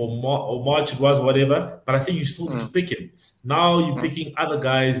Feb or March, it was, whatever. But I think you still need to pick him. Now you're picking other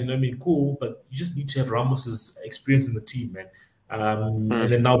guys, you know what I mean? Cool, but you just need to have Ramos's experience in the team, man. And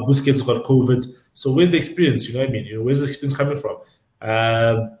then now Busquets got COVID. So where's the experience? You know what I mean? Where's the experience coming from?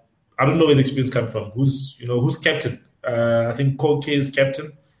 I don't know where the experience comes from. Who's captain? I think Koke is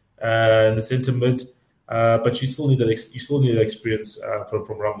captain in the centre mid. But you still need that. You still need that experience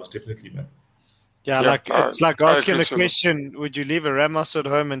from Ramos, definitely, man. Yeah, it's like asking the question: would you leave a Ramos at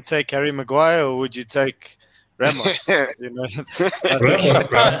home and take Harry Maguire, or would you take Ramos? Ramos, bro.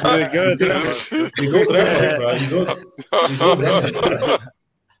 You would go with Ramos. You go with Ramos, bro. You go with Ramos, bro.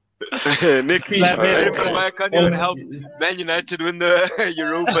 Nick, Maguire can't even help Man United win the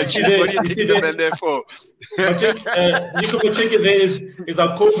Europa. What do you think of them there for? Nico Pacheco there is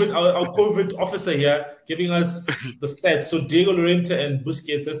our COVID officer here giving us the stats. So Diego Llorente and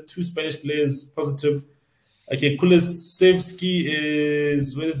Busquets, that's 2 Spanish players positive. Okay, Kulusevski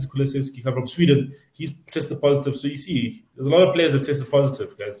where does Kulusevski come from? Sweden. He's tested positive. So you see, there's a lot of players that tested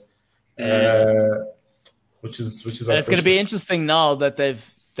positive, guys. Which is and it's going to be interesting now that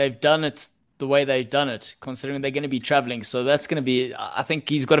they've done it the way they've done it, considering they're going to be traveling. So that's going to be, I think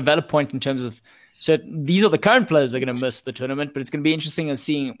he's got a valid point in terms of, so these are the current players that are going to miss the tournament, but it's going to be interesting in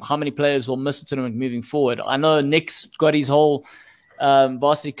seeing how many players will miss the tournament moving forward. I know Nick's got his whole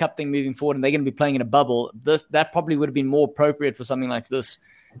varsity cup thing moving forward, and they're going to be playing in a bubble. That probably would have been more appropriate for something like this.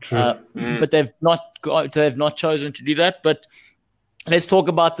 But they've not chosen to do that. But let's talk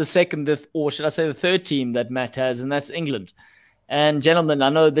about the second, or should I say the third team that Matt has, and that's England. And gentlemen, I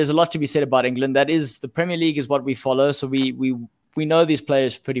know there's a lot to be said about England. That is, the Premier League is what we follow, so we know these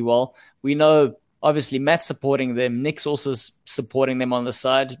players pretty well. We know Obviously, Matt's supporting them. Nick's also supporting them on the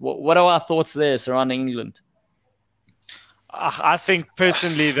side. What are our thoughts there surrounding England? I think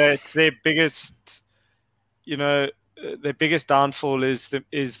personally that their biggest, their biggest downfall is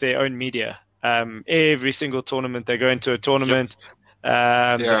their own media. Every single tournament they go into a tournament,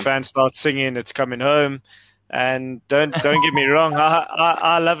 the fans start singing "It's Coming Home," and don't get me wrong,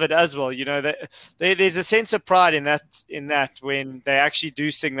 I love it as well. There's a sense of pride in that when they actually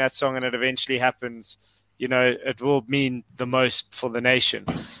do sing that song and it eventually happens. It will mean the most for the nation.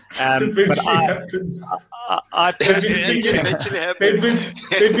 I personally they've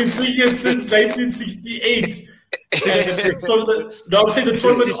been singing it since 1968. I'm saying the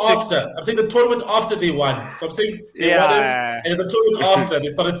tournament after. I'm saying the tournament after they won. So I'm saying they won it, and the tournament after they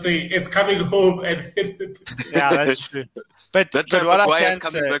started saying "It's Coming Home." And yeah, that's true. But what I can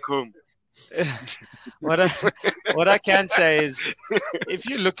say, back home. what I can say is, if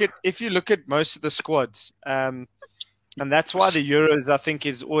you look at most of the squads, and that's why the Euros I think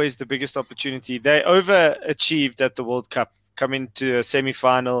is always the biggest opportunity. They overachieved at the World Cup, coming to a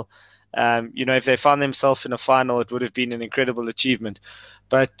semi-final. If they found themselves in a final, it would have been an incredible achievement.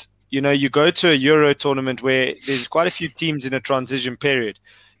 But you go to a Euro tournament where there's quite a few teams in a transition period.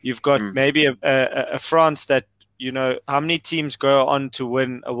 You've got maybe a France that. How many teams go on to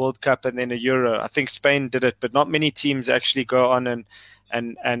win a World Cup and then a Euro? I think Spain did it, but not many teams actually go on and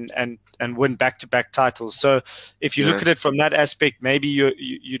win back-to-back titles. So if you look at it from that aspect, maybe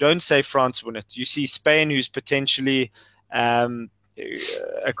you don't say France win it. You see Spain, who's potentially a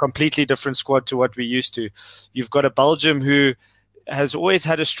completely different squad to what we're used to. You've got a Belgium who has always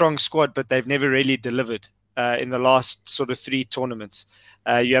had a strong squad, but they've never really delivered in the last sort of 3 tournaments.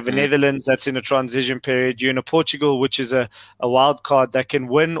 You have a Netherlands that's in a transition period. You're in a Portugal, which is a wild card that can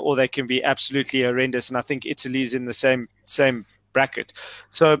win or they can be absolutely horrendous. And I think Italy's in the same bracket.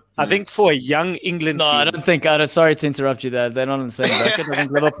 So I think for a young England team... I don't think... sorry to interrupt you there. They're not in the same bracket. I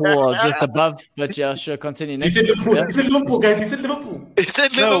think Liverpool are just above. But yeah, sure, continue. He said Liverpool. Yeah? He said Liverpool, guys. He said Liverpool. He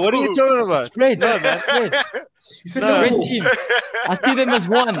said Liverpool. No, what are you talking about? It's great. No, that's great. He said Liverpool. Great teams. I see them as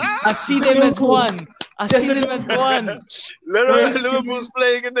one. Liverpool's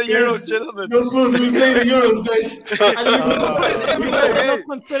playing in the Euros, gentlemen. Liverpool's playing the Euros, guys.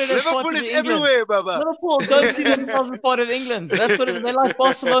 Liverpool is everywhere, Baba. Liverpool don't see themselves as part of England. That's what they're like.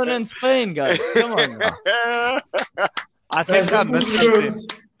 Barcelona and Spain, guys. Come on. Now. I think I missed something.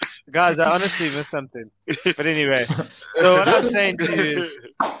 Guys, I honestly missed something. But anyway, so what I'm saying to you is,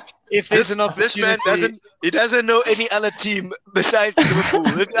 if there's an opportunity... This man doesn't know any other team besides Liverpool.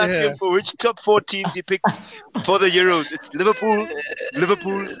 Let me ask him for which top 4 teams he picked for the Euros. It's Liverpool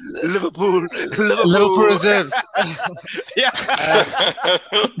reserves. Yeah.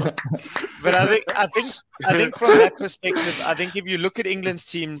 But I think from that perspective, I think if you look at England's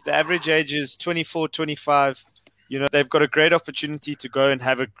team, the average age is 24, 25. They've got a great opportunity to go and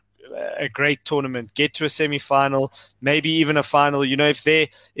have a great tournament, get to a semi-final, maybe even a final. If they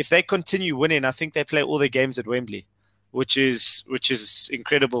continue winning, I think they play all their games at Wembley, which is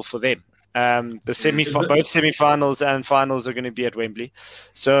incredible for them. Both semi-finals and finals are going to be at Wembley.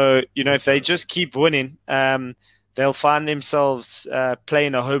 So if they just keep winning, they'll find themselves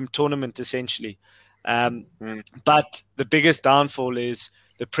playing a home tournament essentially. But the biggest downfall is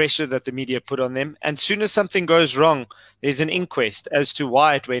the pressure that the media put on them. And as soon as something goes wrong, there's an inquest as to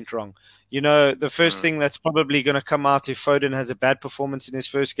why it went wrong. The first thing that's probably going to come out if Foden has a bad performance in his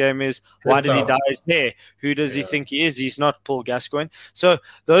first game is, why did he dye his hair? Who does he think he is? He's not Paul Gascoigne. So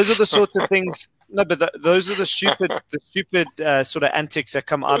those are the sorts of things. No, but those are the stupid sort of antics that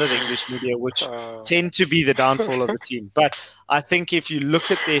come out of the English media, which tend to be the downfall of the team. But I think if you look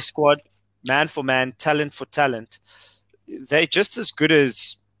at their squad, man for man, talent for talent, they're just as good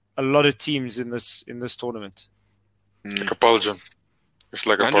as a lot of teams in this tournament. Like a Belgium. It's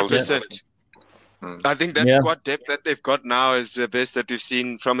like a 100%. I think that squad depth that they've got now is the best that we've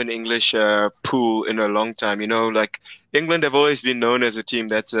seen from an English pool in a long time. Like England have always been known as a team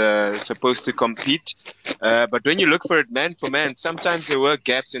that's supposed to compete. But when you look for it man for man, sometimes there were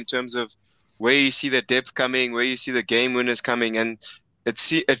gaps in terms of where you see the depth coming, where you see the game winners coming. And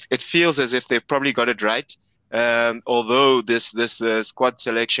it feels as if they've probably got it right. Although this squad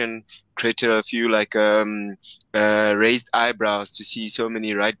selection created a few raised eyebrows to see so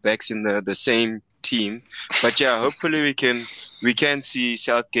many right backs in the same team, but hopefully we can see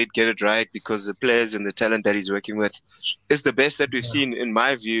Southgate get it right, because the players and the talent that he's working with is the best that we've seen, in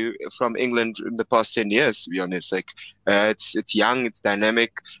my view, from England in the past 10 years. To be honest, it's young, it's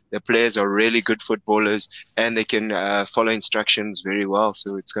dynamic. The players are really good footballers, and they can follow instructions very well.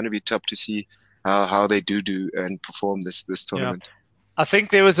 So it's going to be tough to see how they do and perform this tournament. I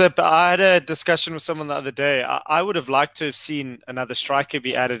think I had a discussion with someone the other day. I would have liked to have seen another striker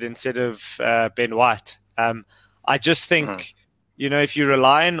be added instead of Ben White. I just think, if you're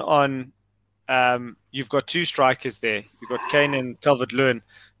relying on, you've got two strikers there. You've got Kane and Calvert-Lewin.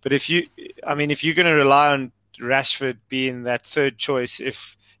 But if you're going to rely on Rashford being that third choice,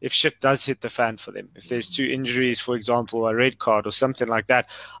 if shit does hit the fan for them, if there's two injuries, for example, a red card or something like that,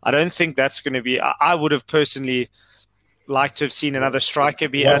 I don't think that's going to be. I would have personally liked to have seen another striker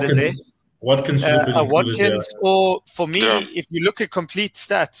be added there. Watkins should have been included, Watkins, or for me, if you look at complete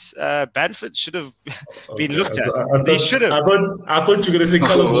stats, Bamford should have been looked at. They should have. I thought you were going to say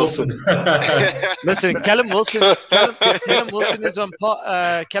Callum Wilson. Listen, Callum Wilson is on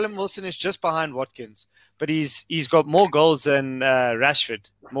par. Callum Wilson is just behind Watkins, but he's got more goals than Rashford,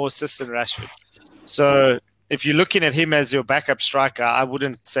 more assists than Rashford. So if you're looking at him as your backup striker, I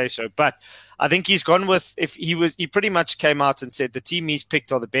wouldn't say so. But I think he's gone with, he pretty much came out and said the team he's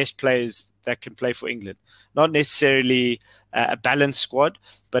picked are the best players that can play for England. Not necessarily a balanced squad,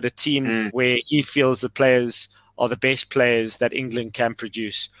 but a team where he feels the players are the best players that England can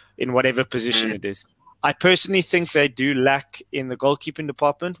produce in whatever position it is. I personally think they do lack in the goalkeeping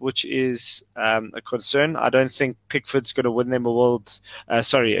department, which is a concern. I don't think Pickford's going to win them a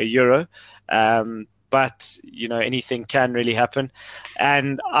Euro. But, anything can really happen.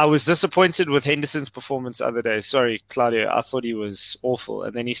 And I was disappointed with Henderson's performance the other day. Sorry, Claudio. I thought he was awful.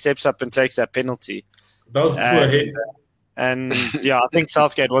 And then he steps up and takes that penalty. That was poor hit. And, I think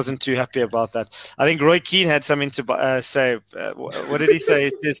Southgate wasn't too happy about that. I think Roy Keane had something to say. What did he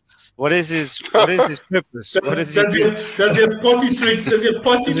say? What is his purpose? Does he have potty tricks?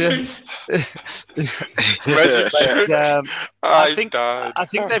 I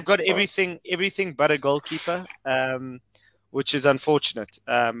think they've got everything but a goalkeeper, which is unfortunate.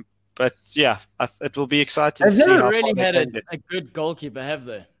 But it will be exciting. They've never really had a good goalkeeper, have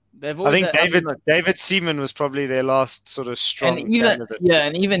they? I think David Seaman was probably their last sort of strong candidate. Yeah,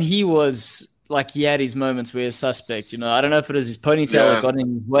 and even he was he had his moments where he was suspect. I don't know if it was his ponytail that got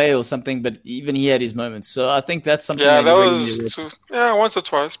in his way or something, but even he had his moments. So I think that's something. Yeah, that was once or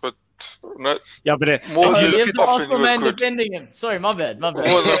twice, but not. Yeah, but more you have the Arsenal man defending him. Sorry, my bad. But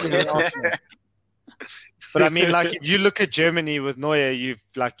I mean, if you look at Germany with Neuer, you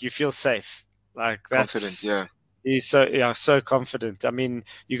feel safe. That's confident. Yeah. He's so confident. I mean,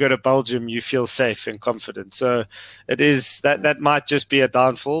 you go to Belgium, you feel safe and confident. So it is that might just be a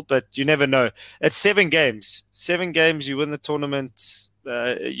downfall, but you never know. It's 7 games. 7 games, you win the tournament.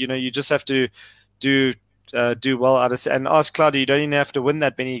 You just have to do well out of it. And ask Claudia, you don't even have to win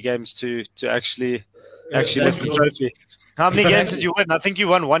that many games to actually lift the trophy. How many games did you win? I think you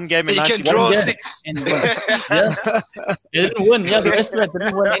won 1 game in 90 minutes. You can draw 6. They didn't win. Yeah, the rest of it, they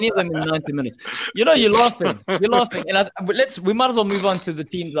didn't win any of them in 90 minutes. You're laughing. And we might as well move on to the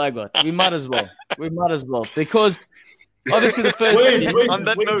teams I got. We might as well. Because obviously the first... Wait, did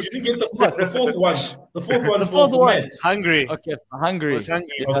you get the fourth one? The fourth one. Hungary. Okay, Hungary.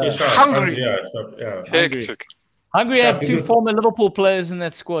 Okay, sure. Hungary. Yeah. Hectic. Hungary have 2 former Liverpool players in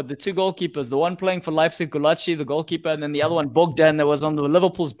that squad. The 2 goalkeepers. The one playing for Leipzig, Gulacsi, the goalkeeper, and then the other one, Bogdan, that was on the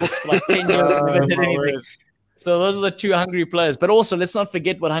Liverpool's books for 10 years. Never did anything. So those are the 2 Hungary players. But also, let's not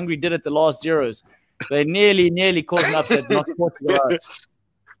forget what Hungary did at the last Euros. They nearly caused an upset, not Portugal out.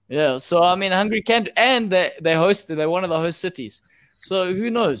 Yeah, so I mean, Hungary can, and they're one of the host cities. So who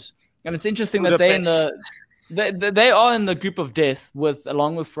knows? And it's interesting that they are in the group of death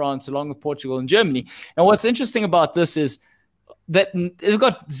along with France, along with Portugal and Germany. And what's interesting about this is that they've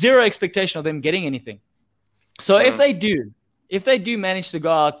got zero expectation of them getting anything. So if they do manage to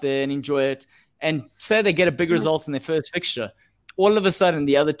go out there and enjoy it, and say they get a big result in their first fixture, all of a sudden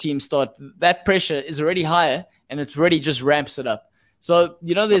the other teams that pressure is already higher, and it already just ramps it up. So,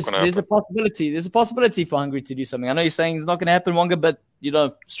 there's a possibility. There's a possibility for Hungary to do something. I know you're saying it's not going to happen, Wonga, but,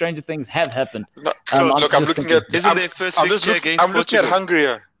 stranger things have happened. No, I'm looking at... Isn't their first fixture against Portugal? I'm looking at Hungary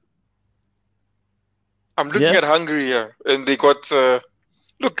here. At Hungary here. And they got...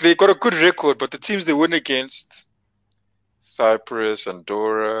 they got a good record, but the teams they win against... Cyprus,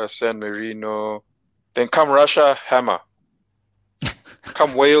 Andorra, San Marino. Then come Russia, hammer.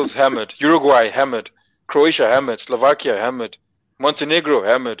 Come Wales, hammered. Uruguay, hammered. Croatia, hammered. Slovakia, hammered. Montenegro,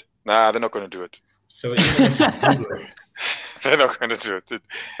 hammered. Nah, they're not going to do it. So they're not going to do it.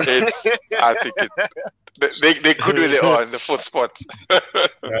 I think they could where they are in the 4th spot.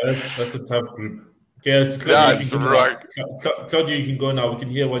 That's a tough group. Okay, that's right. Claudio, you can go now. We can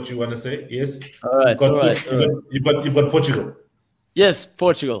hear what you want to say. Yes. All right. You've got Portugal. Yes,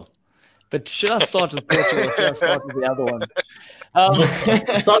 Portugal. But should I start with Portugal or should I start with the other one? Start with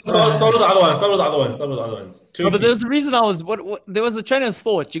the other ones. Start with the other ones. No, but there's a reason I was. There was a train of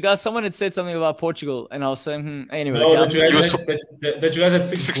thought. Someone had said something about Portugal, and I was saying, anyway. No, that you guys had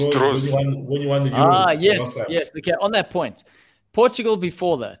six draws when you won the Euros. Yes. Okay, on that point, Portugal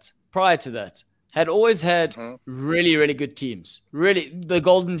before that, prior to that, had always had really, really good teams. Really, the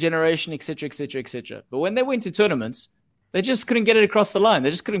golden generation, etc., etc., etc. But when they went to tournaments, they just couldn't get it across the line. They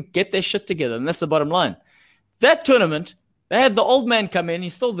just couldn't get their shit together, and that's the bottom line. That tournament, they had the old man come in.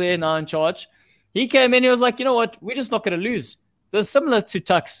 He's still there now in charge. He came in. He was like, you know what? We're just not going to lose. They're similar to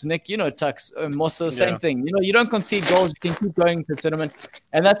Tux, Nick. You know Tux, Mossa, same thing. You don't concede goals. You can keep going to the tournament.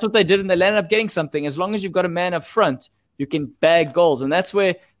 And that's what they did, and they landed up getting something. As long as you've got a man up front, you can bag goals. And that's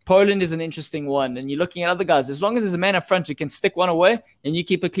where Poland is an interesting one. And you're looking at other guys. As long as there's a man up front who can stick one away and you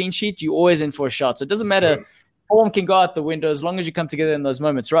keep a clean sheet, you're always in for a shot. So it doesn't matter. Sure. Form can go out the window as long as you come together in those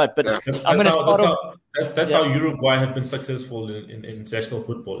moments, right? But I'm going to start off. That's how Uruguay have been successful in international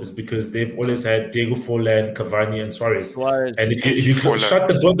football, is because they've always had Diego Forlan, Cavani, and Suarez. And if you shut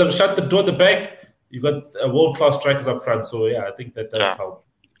the door at the back, you've got world-class strikers up front. So yeah, I think that does help.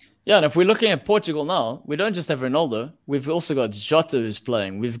 Yeah, and if we're looking at Portugal now, we don't just have Ronaldo. We've also got Jota who's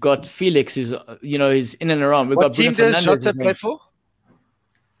playing. We've got Felix who's he's in and around. We've what got team Bruno does Jota play for?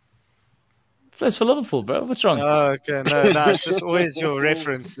 Plays for Liverpool, bro. What's wrong? Oh, okay. No, it's just always your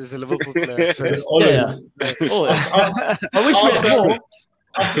reference as a Liverpool player. Always. Always. I wish we had more.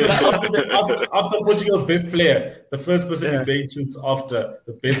 After Portugal's best player, the first person you mentions after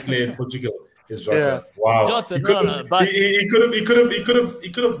the best player in Portugal is Jota. Yeah. Wow. Jota, he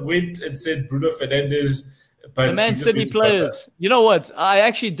could have went and said Bruno Fernandes. But the Man City players. You know what? I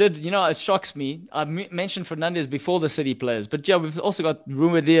actually did. It shocks me. I mentioned Fernandes before the City players. But yeah, we've also got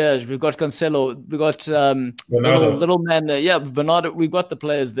Ruben Dias. We've got Cancelo. We've got little man there. Bernardo. We've got the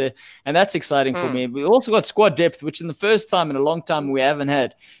players there. And that's exciting for me. We've also got squad depth, which in the first time in a long time we haven't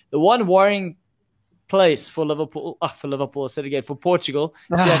had. The one worrying place for Liverpool, I said again, for Portugal.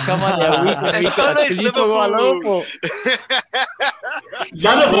 So yeah, come on, Liverpool.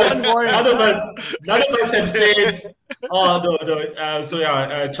 None of us have said, oh no.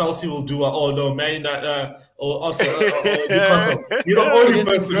 Chelsea will do. Oh no, Man or also Newcastle. You're the only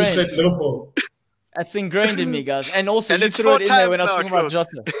person who said Liverpool. That's ingrained in me, guys. And also, you threw it in there when I was talking about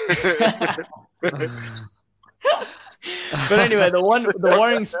Jota. But anyway, the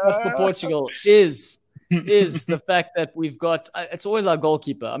worrying spot for Portugal is the fact that we've got. It's always our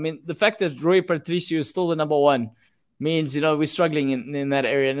goalkeeper. I mean, the fact that Rui Patricio is still the number one means we're struggling in that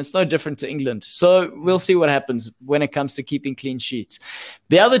area, and it's no different to England. So we'll see what happens when it comes to keeping clean sheets.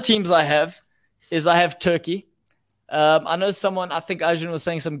 The other teams I have Turkey. I know I think Arjun was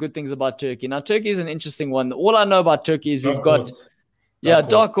saying some good things about Turkey. Now, Turkey is an interesting one. All I know about Turkey is we've got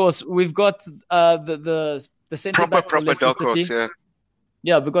Dark Horse. We've got the center back for Leicester Dark Horse, City.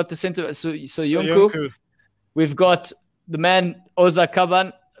 Yeah, we've got the center. So Yunku. We've got the man Ozan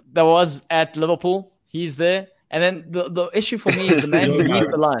Kabak that was at Liverpool. He's there. And then the issue for me is the man who leads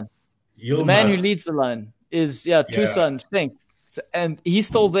the line. The man who leads the line is Toussaint, I think. And he's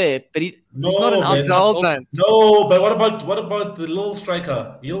still there, but he's not an outside man. No, but what about the little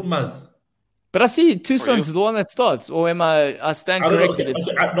striker, Yilmaz? But I see Toussaint's the one that starts, or am I stand corrected?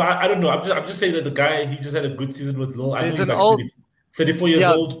 I don't know. I'm just saying that the guy, he just had a good season with Lille. I know he's 34 years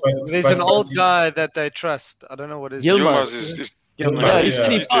old. There's an old guy that they trust. I don't know what his name is. He's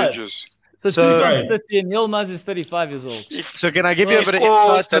 35. So Toussaint's 30 and Yilmaz is 35 years old. So can I give you a bit of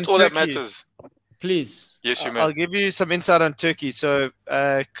insight? That's all that matters. Please. Yes, you may. I'll give you some insight on Turkey. So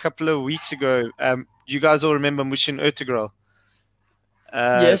a couple of weeks ago, you guys all remember Muhsin Ertugrul?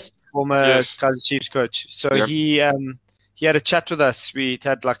 Yes. Former Kaizer Chiefs coach. So he had a chat with us. We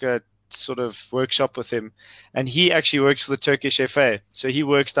had like a sort of workshop with him, and he actually works for the Turkish FA. So he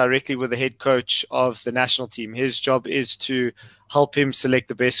works directly with the head coach of the national team. His job is to help him select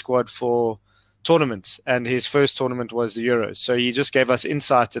the best squad for tournaments, and his first tournament was the Euros. So he just gave us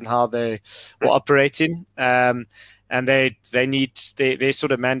insight in how they were operating, and their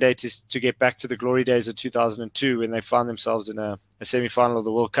sort of mandate is to get back to the glory days of 2002 when they found themselves in a semi-final of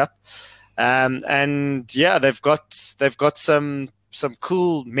the World Cup. They've got some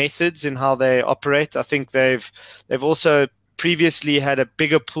cool methods in how they operate. I think they've also previously had a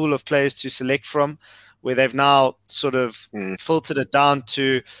bigger pool of players to select from, where they've now sort of filtered it down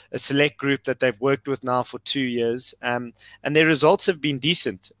to a select group that they've worked with now for 2 years. And their results have been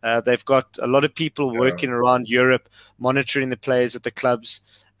decent. They've got a lot of people working around Europe, monitoring the players at the clubs.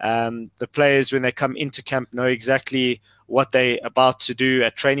 The players, when they come into camp, know exactly what they're about to do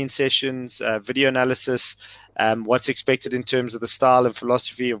at training sessions, video analysis, what's expected in terms of the style and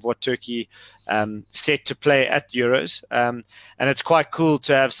philosophy of what Turkey set to play at Euros. And it's quite cool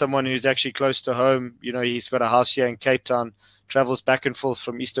to have someone who's actually close to home. You know, he's got a house here in Cape Town, travels back and forth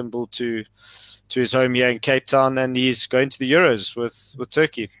from Istanbul to his home here in Cape Town, and he's going to the Euros with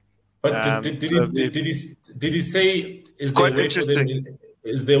Turkey. But did he say it's quite interesting?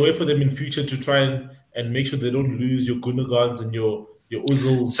 Is there a way for them in future to try and make sure they don't lose your Gunagans and your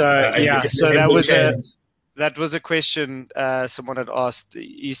Uzels? So that was a question someone had asked.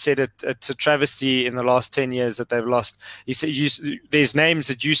 He said it's a travesty in the last 10 years that they've lost. He said there's names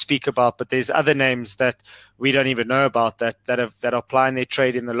that you speak about, but there's other names that we don't even know about that are plying their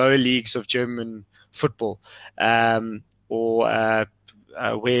trade in the lower leagues of German football, where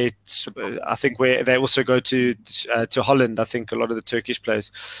they also go to Holland. I think a lot of the Turkish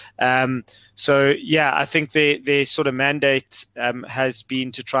players. So yeah, I think their sort of mandate has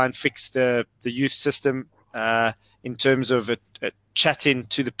been to try and fix the youth system in terms of chatting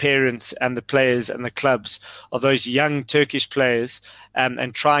to the parents and the players and the clubs of those young Turkish players,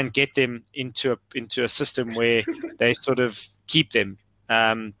 and try and get them into a system where they sort of keep them,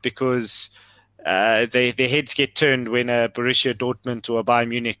 because their heads get turned when a Borussia Dortmund or a Bayern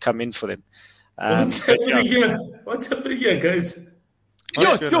Munich come in for them. What's happening here? What's happening here, guys?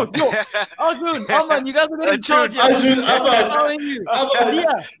 Yo. Arjun, Aman, you guys are going to charge us. Arjun, Aman. How are you?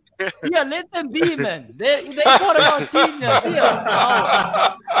 Yeah, let them be, man. They thought about team now.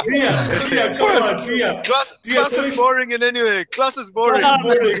 Dia, come on, Dia. Class is boring in any way. Class is boring. Join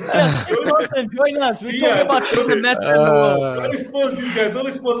us. We're talking about the match in the world. Don't expose these guys. Don't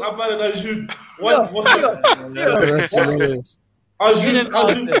expose Aman and Arjun.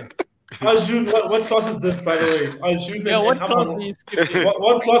 Arjun, what class is this, by the way? Arjun, what class are you skipping?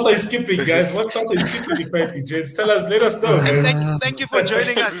 What class are you skipping, guys? What class are you skipping, apparently, James? Tell us, let us know. Thank you for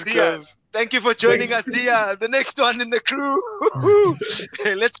joining us, Dia. Thank you for joining us, Dia. The next one in the crew.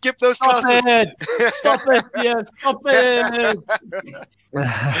 Hey, let's skip those classes. Stop it, Dia. Stop it.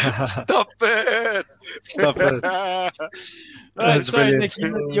 Stop it. Right, sorry, Nick,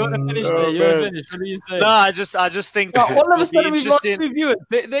 you want to finish there. What do you say? No, I just think all of a sudden we've lost 2 viewers.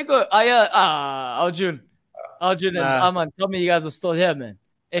 They go, Arjun and Aman, tell me you guys are still here, man.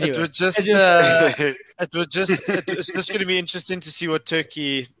 Anyway, it's just going to be interesting to see what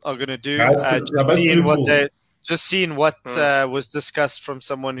Turkey are going to do. Just seeing what was discussed from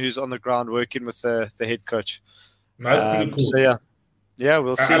someone who's on the ground working with the head coach. That's pretty cool. So yeah,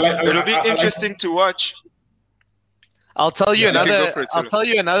 we'll see. It'll be interesting to watch. I'll tell you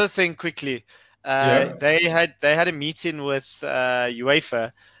another thing quickly. They had a meeting with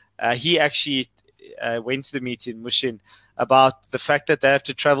UEFA. He actually went to the meeting, Mushin, about the fact that they have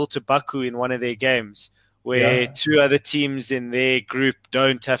to travel to Baku in one of their games, where 2 other teams in their group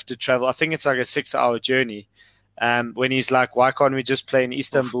don't have to travel. I think it's like a 6-hour journey. When he's like, why can't we just play in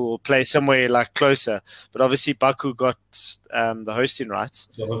Istanbul or play somewhere like closer? But obviously Baku got the hosting rights.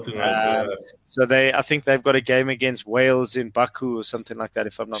 So I think they've got a game against Wales in Baku or something like that,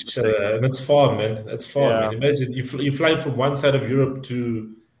 if I'm not mistaken. And it's far, man. That's far, man. Imagine you're flying from one side of Europe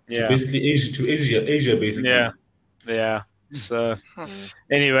to basically Asia, basically. Yeah. So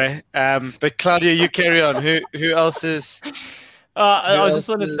anyway, but Claudia, you carry on. Who else is? I just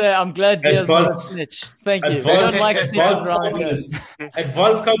want to say I'm glad Dia's not a snitch. Thank you. I don't like snitches around here.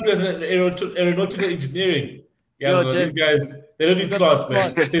 Advanced calculus and aeronautical engineering. Yeah, these guys, they don't need class,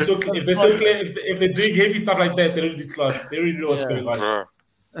 man. If they're doing heavy stuff like that, they don't need class. They really know what's going on.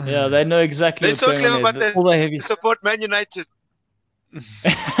 Yeah, they know exactly what's going on. They're so clever, but they support Man United.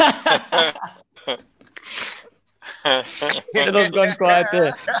 It has gone quiet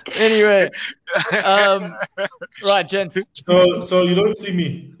there. Anyway, right, gents. So you don't see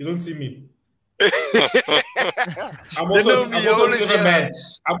me. I'm also a clever man.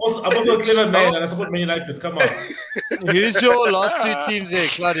 I'm also a clever man, and I support Man United. Come on. Who's your last 2 teams there,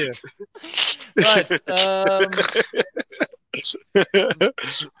 Claudio? Right.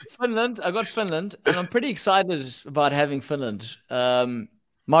 Finland. I got Finland, and I'm pretty excited about having Finland.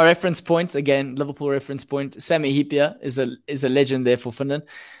 My reference point, again, Liverpool reference point, Sami Hyypiä is a legend there for Finland.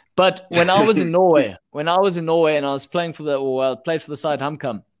 But when I was in Norway, and I was playing played for the side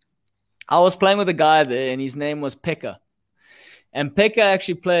HamKam, I was playing with a guy there, and his name was Pekka. And Pekka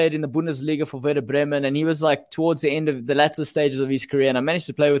actually played in the Bundesliga for Werder Bremen, and he was like towards the end of the latter stages of his career, and I managed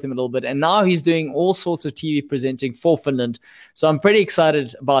to play with him a little bit. And now he's doing all sorts of TV presenting for Finland. So I'm pretty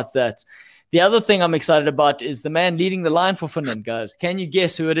excited about that. The other thing I'm excited about is the man leading the line for Finland, guys. Can you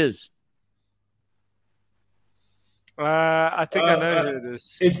guess who it is? I think I know who it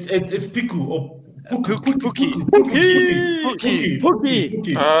is. It's Piku or Pookie. Premier League. What Team Pookie is Pookie.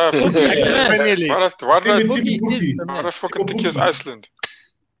 the I man. don't fucking think it's Iceland.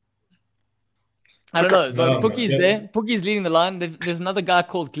 I don't know, No, but Pookie's yeah. there. Pookie's leading the line. There's another guy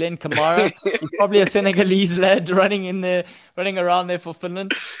called Glenn Kamara. He's probably a Senegalese lad running around there for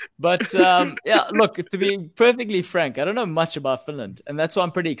Finland. But yeah, look, to be perfectly frank, I don't know much about Finland, and that's why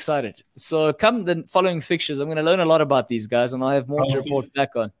I'm pretty excited. So come the following fixtures, I'm going to learn a lot about these guys, and I'll have more to report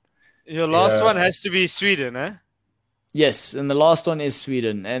back on. Your last Yeah. one has to be Sweden, eh? Yes, and the last one is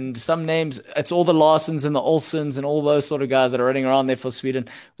Sweden. And some names, it's all the Larsens and the Olsens and all those sort of guys that are running around there for Sweden.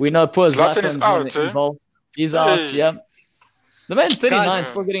 We know poor Zlatan is Zlatan's out, eh? involved. He's out, Hey. yeah. The man 39 Guys,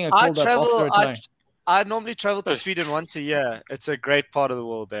 still getting a I called up after retiring. I normally travel to Sweden once a year. It's a great part of the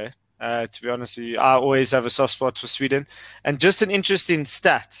world there. To be honest with you, I always have a soft spot for Sweden. And just an interesting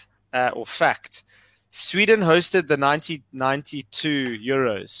stat or fact: Sweden hosted the 1992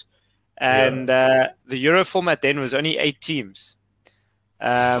 Euros, and the Euro format then was only 8 teams.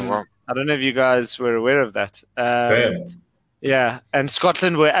 Wow. I don't know if you guys were aware of that. Damn. Yeah, and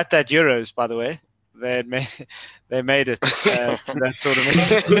Scotland were at that Euros, by the way. They made it to that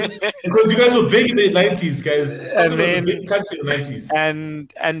tournament. Because you guys were big in the 90s, guys. Scotland was a then- big country in the 90s.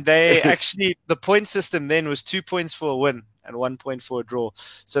 and they actually, the point system then was 2 points for a win and 1 point for a draw.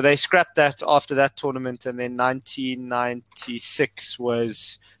 So they scrapped that after that tournament, and then 1996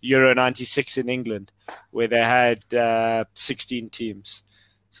 was Euro 96 in England, where they had 16 teams.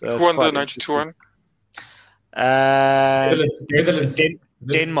 So Who it's won the quite 92 one? interesting. Netherlands.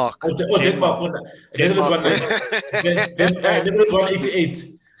 Denmark. Denmark won. Netherlands won. Netherlands won 88.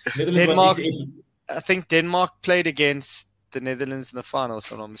 Netherlands won Denmark. 88. I think Denmark played against the Netherlands in the final,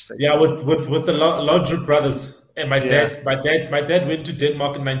 if I'm not mistaken. Yeah, with the Laudrup brothers. And my Yeah. dad went to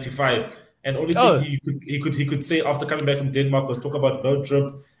Denmark in '95, and only Oh. thing he could say after coming back from Denmark was talk about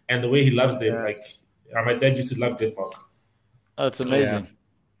Laudrup and the way he loves them. Yeah. Like my dad used to love Denmark. Oh, it's amazing.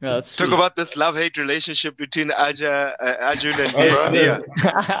 Yeah, that's Talk sweet. about this love-hate relationship between Arjun and Oh, Dia.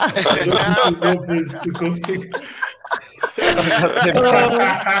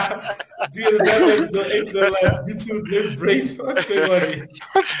 Dear, that was the ain't no like YouTube this brain. What's going on here?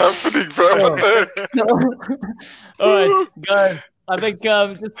 What's happening, bro? What the heck? All right, guys. I think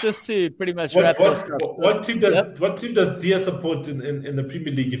just to pretty much wrap this up. What team does Dia support in the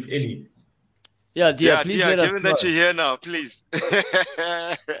Premier League, if any? Yeah, Dia, Yeah, please Dia, let us given that know. you're here now, please.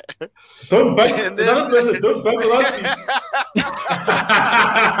 Don't bug And another person. Don't bug around me.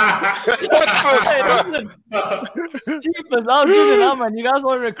 Hey, listen. Jeepers, Arjun and Aman, you guys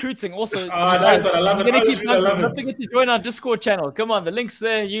are recruiting. Also, Nice one. I love it. We're gonna keep Arjun, I love don't it. forget to join our Discord channel. Come on, the link's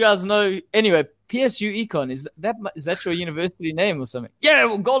there. You guys know. Anyway, PSU Econ, is that your university name or something? Yeah,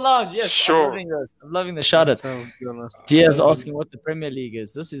 well, Go Lounge. Yes, Sure. I'm loving the shout out. So, Dia's asking what the Premier League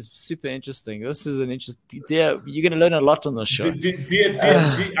is. This is super interesting. This is an interesting. Dia, you're gonna learn a lot on this show. Dia,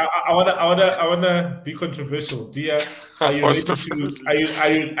 I wanna be controversial. Dia, are you related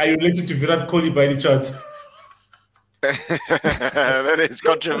to Virat Kohli by any chance? That is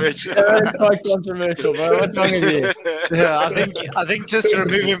controversial. That's quite controversial, bro. What's wrong with you? yeah, I think just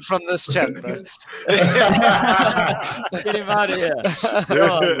remove him from this chat, bro. Get him out of here.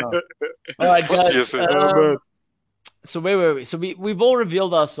 No. All right, guys. Yes, sir. So where were we? So we've all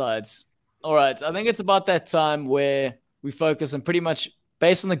revealed our sides. All right. I think it's about that time where we focus and pretty much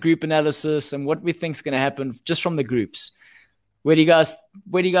based on the group analysis and what we think is going to happen just from the groups. Where do you guys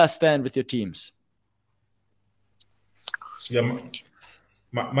stand with your teams? Yeah,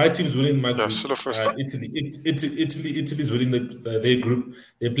 my team's winning my group. still a first. Italy's winning their group.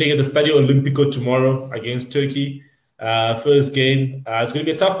 They're playing at the Stadio Olimpico tomorrow against Turkey. First game. It's going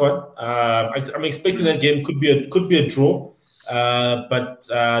to be a tough one. I'm expecting that game could be a draw. But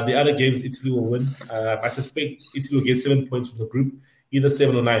the other games, Italy will win. I suspect Italy will get 7 points from the group, either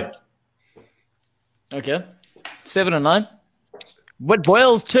 7 or 9. Okay. 7 or 9. What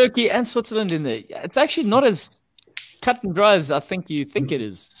Wales, Turkey, and Switzerland in there? It's actually not as cut and dry as I think you think it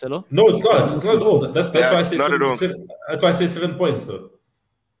is, Selo. No, it's not. It's not at all. That's Yeah, why I it's say not at all. that's why I say 7 points, though.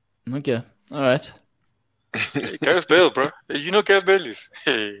 Okay. All right. Hey, Gareth Bale, bro. Hey, you know Gareth Bale is.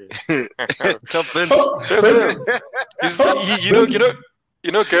 Hey. Top Vince. Gareth Bale.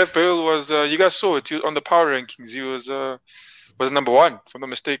 You know Gareth Bale was. You guys saw it on the power rankings. He was number 1, if I'm not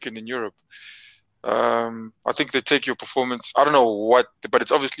mistaken, in Europe. I think they take your performance. I don't know what, but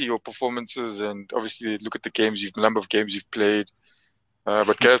it's obviously your performances, and obviously they look at the number of games you've played.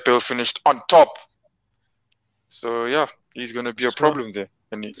 But Gareth Bale finished on top, so yeah, he's going to be a problem there,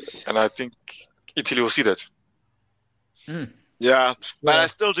 and I think Italy will see that. Yeah, but I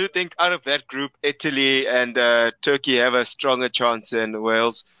still do think out of that group, Italy and Turkey have a stronger chance than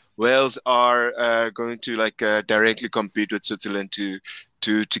Wales. Wales are going to directly compete with Switzerland to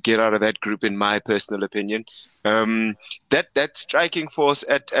get out of that group, in my personal opinion. That striking force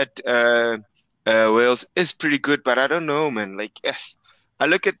at Wales is pretty good, but I don't know, man. Yes, I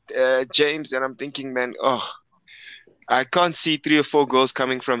look at James and I'm thinking, man, I can't see 3 or 4 goals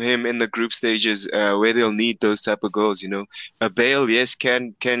coming from him in the group stages where they'll need those type of goals. A Bale, yes,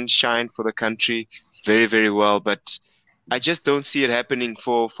 can shine for the country very, very well, but I just don't see it happening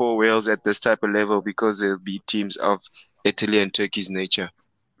for Wales at this type of level, because there'll be teams of Italy and Turkey's nature.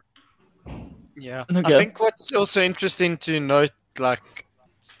 Yeah, Okay. I think what's also interesting to note, like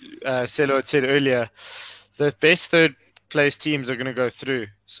Selo had said earlier, the best third place teams are going to go through.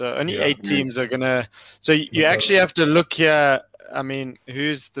 So only 8 teams are going to. So you actually have to look here. I mean,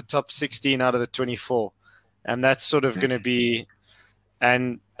 who's the top 16 out of the 24? And that's sort of going to be.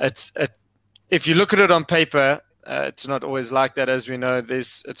 And if you look at it on paper, it's not always like that, as we know.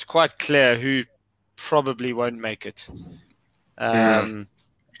 It's quite clear who probably won't make it.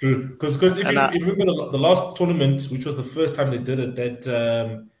 True, because if you remember the last tournament, which was the first time they did it, that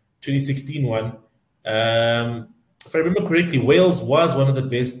 2016 one, if I remember correctly, Wales was one of the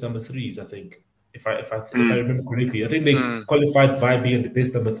best number 3s, I think. If I remember correctly, I think they qualified via being the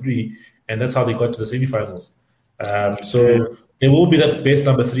best number 3, and that's how they got to the semi-finals. So there will be that best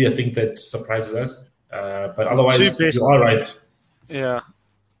number 3, I think, that surprises us. But otherwise, you are right. Yeah.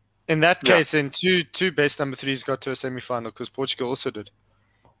 In that case, then two best number 3s got to a semi-final, because Portugal also did.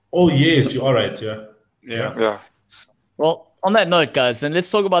 Oh yes, you are right. Yeah. Well, on that note, guys, then let's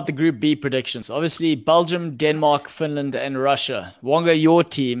talk about the Group B predictions. Obviously, Belgium, Denmark, Finland, and Russia. Wonga, your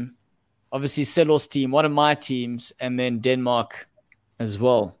team. Obviously, Selo's team. One of my teams, and then Denmark as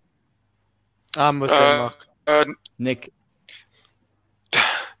well. I'm with Denmark. Nick.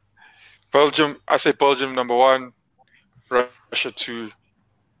 Belgium. I say Belgium number 1, Russia 2.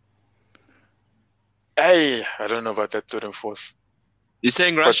 Hey, I don't know about that 3rd and 4th. You're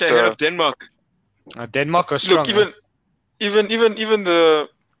saying Russia ahead of Denmark? Denmark are strong. Look, even the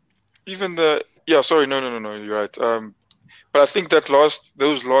sorry, no, you're right. But I think those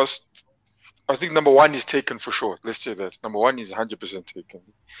last, I think number 1 is taken for sure. Let's say that number 1 is 100% taken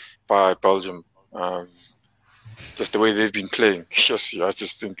by Belgium. Just the way they've been playing. I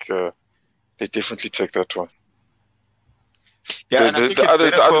just think they definitely take that one. Yeah, the other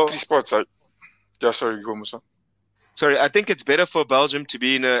 3 spots. Sorry, go Musa. Sorry, I think it's better for Belgium to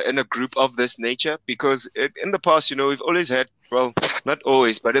be in a group of this nature, because in the past, we've always had, well, not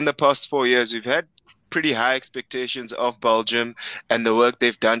always, but in the past 4 years, we've had pretty high expectations of Belgium and the work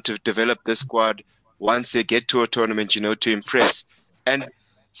they've done to develop this squad once they get to a tournament, to impress. And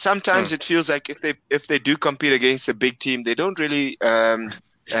sometimes it feels like if they do compete against a big team, they don't really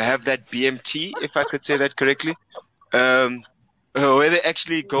have that BMT, if I could say that correctly, where they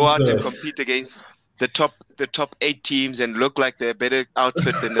actually go out and compete against the top 8 teams and look like they're a better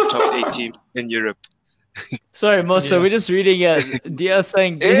outfit than the top 8 teams in Europe. Sorry, Mosa, we're just reading Dia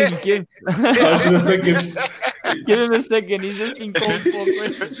saying, give him a second. He's just being called for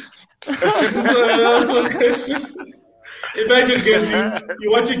questions. Imagine, guys,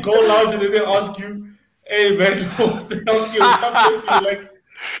 you're watching Goal Lounge and then they ask you, hey, man, they ask you a tough question,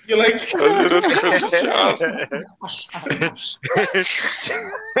 you're like,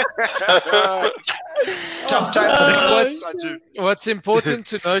 tough time. What's important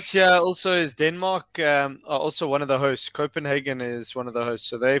to note here also is Denmark are also one of the hosts. Copenhagen is one of the hosts,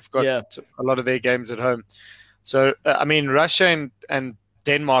 so they've got a lot of their games at home. So, Russia and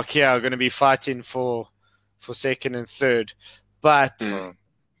Denmark here are going to be fighting for second and third, but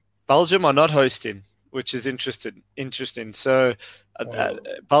Belgium are not hosting, which is interesting. So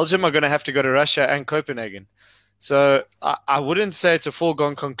Belgium are going to have to go to Russia and Copenhagen. So I wouldn't say it's a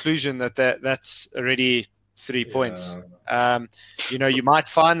foregone conclusion that's already 3 points. You might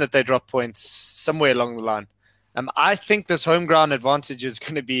find that they drop points somewhere along the line. I think this home ground advantage is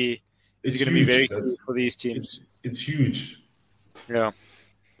going to be very good for these teams. It's huge. Yeah.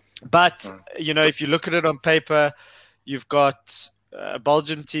 But, if you look at it on paper, you've got a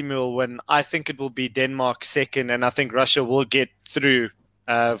Belgium team who will win. I think it will be Denmark second, and I think Russia will get through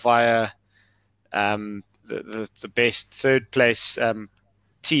via the best third place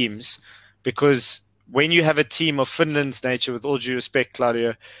teams, because when you have a team of Finland's nature, with all due respect,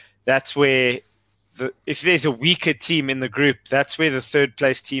 Claudio, that's where if there's a weaker team in the group, that's where the third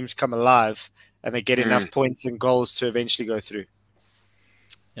place teams come alive and they get enough points and goals to eventually go through.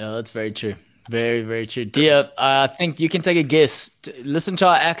 Yeah, that's very true. Very, very true. Dear, I think you can take a guess. Listen to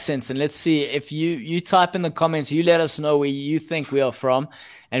our accents and let's see if you type in the comments, you let us know where you think we are from,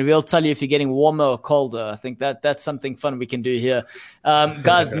 and we'll tell you if you're getting warmer or colder. I think that's something fun we can do here.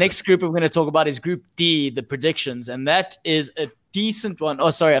 Guys, next group we're going to talk about is Group D, the predictions, and that is a decent one.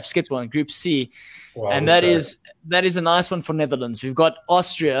 Oh, sorry, I've skipped one. Group C. Wow, and that is a nice one for Netherlands. We've got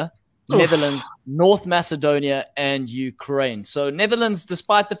Austria, Netherlands, North Macedonia, and Ukraine. So Netherlands,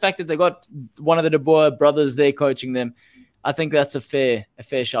 despite the fact that they got one of the De Boer brothers there coaching them, I think that's a fair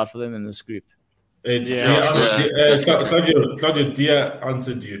shot for them in this group. Claudio, Dia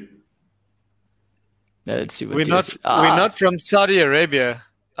answered you. Let's see what we're not from Saudi Arabia.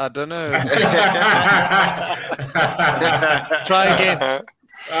 I don't know. Try again.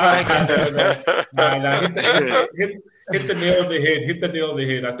 Hit the nail on the head. Hit the nail on the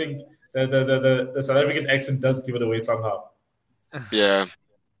head. I think the South African accent does give it away somehow. Yeah.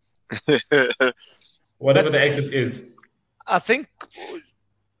 Whatever the accent is. I think.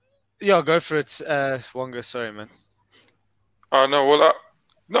 Yeah, go for it, Wonga. Sorry, man. No, well,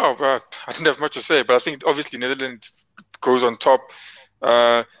 I didn't have much to say, but I think obviously Netherlands goes on top.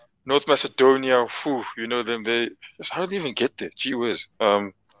 North Macedonia, you know them. How did they even get there? Gee whiz.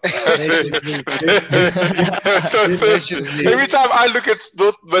 Nations League. Every time I look at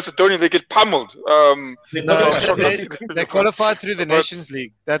North Macedonia, they get pummeled. They qualified through the Nations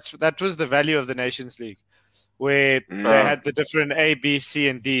League. That was the value of the Nations League, where they had the different A, B, C,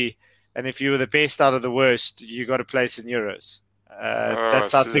 and D, and if you were the best out of the worst, you got a place in Euros.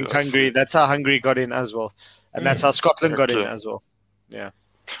 That's how That's how Hungary got in as well, and that's how Scotland got in as well. Yeah.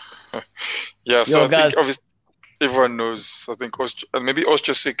 Yeah. So I think obviously everyone knows. I think maybe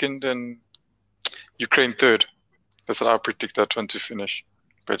Austria second and Ukraine third. That's how I predict that one to finish.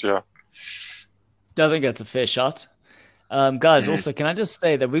 But yeah. I think that's a fair shot. Guys, also, can I just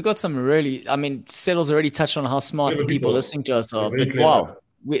say that we've got some Settle's already touched on how smart people listening to us are. But wow,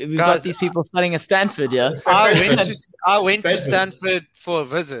 we've got these people studying at Stanford, yeah? I went to Stanford for a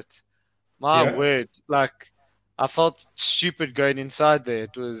visit. My word. I felt stupid going inside there.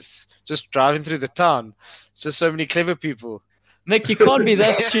 It was just driving through the town. It's just so many clever people. Nick, you can't be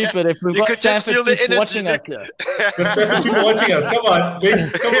that stupid if we've got Stanford people watching us here. Stanford people watching us. Come on,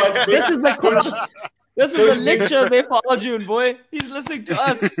 Nick. Come on. This is a lecture there for Arjun, boy. He's listening to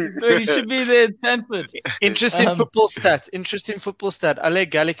us. So he should be there at Stanford. Interesting football stat. LA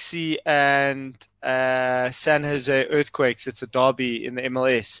Galaxy and San Jose Earthquakes. It's a derby in the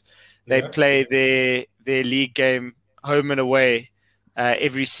MLS. They play their league game home and away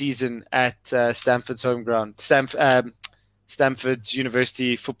every season at Stanford's home ground, Stanford's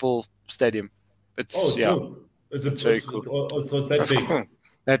University Football Stadium. It's very cool. So it's that big.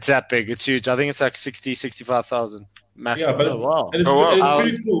 That's that big. It's huge. I think it's like 65,000. Massive. Yeah, but it's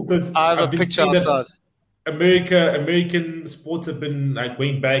pretty cool because I have a picture outside. American sports have been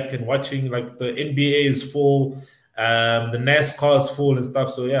going back and watching the NBA is full, the NASCAR is full and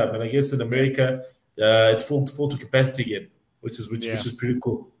stuff. So yeah, I guess in America it's full to capacity again, which is pretty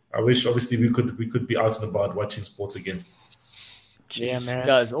cool. I wish obviously we could be out and about watching sports again. Jeez. Yeah, man.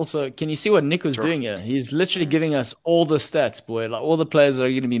 Guys, also, can you see what Nick was doing here? He's literally giving us all the stats, boy. All the players that are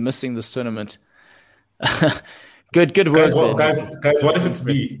going to be missing this tournament. Good work, guys. What if it's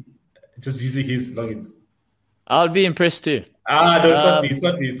me? Just using his logins. I'll be impressed too. No, it's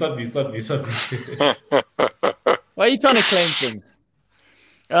not me. Why are you trying to claim things?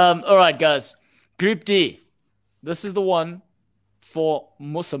 All right, guys. Group D. This is the one for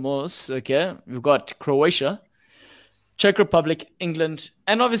Musamos. Okay, we've got Croatia, Czech Republic, England,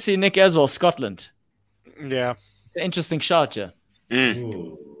 and obviously Nick as well, Scotland. Yeah. It's an interesting shot, yeah.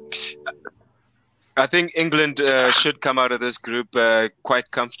 I think England should come out of this group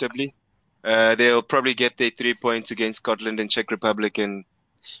quite comfortably. They'll probably get their 3 points against Scotland and Czech Republic and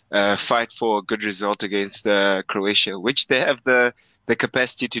fight for a good result against Croatia, which they have the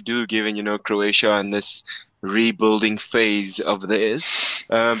capacity to do, given, Croatia and this rebuilding phase of theirs.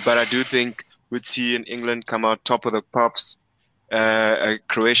 But I do think we'd see England come out top of the pops,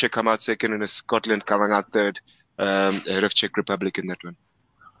 Croatia come out second, and Scotland coming out third, ahead of Czech Republic in that one.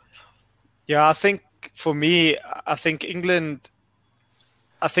 Yeah, I think for me, England,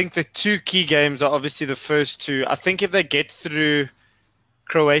 I think the two key games are obviously the first two. I think if they get through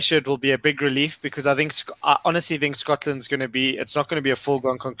Croatia, it will be a big relief because I honestly think Scotland's going to be, it's not going to be a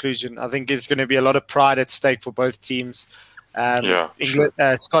foregone conclusion. I think there's going to be a lot of pride at stake for both teams.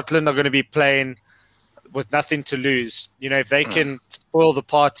 Scotland are going to be playing with nothing to lose. If they can spoil the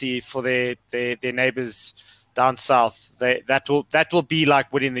party for their neighbours down south, that will be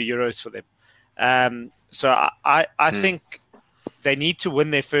like winning the Euros for them. So I think they need to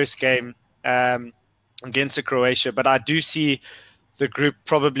win their first game against the Croatia, but I do see the group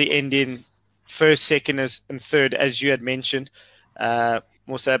probably ending first, second, and third, as you had mentioned.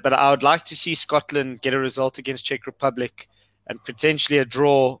 Musa, but I would like to see Scotland get a result against Czech Republic and potentially a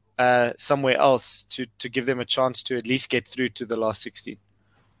draw somewhere else to give them a chance to at least get through to the last 16.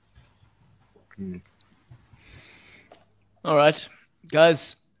 All right,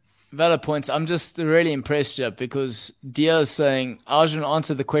 guys, valid points. I'm just really impressed here because Dia is saying Arjun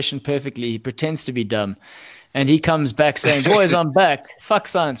answered the question perfectly. He pretends to be dumb. And he comes back saying, boys, I'm back. Fuck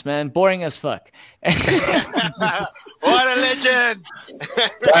science, man. Boring as fuck. What a legend!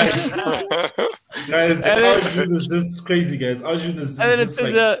 Guys, Arjun is just crazy, guys. Arjun is And then it just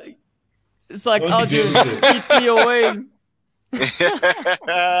says, like, it's like, Don't you Arjun, get into keep your ways.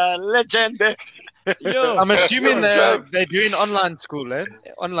 Legend. Yo, I'm assuming they're doing online school,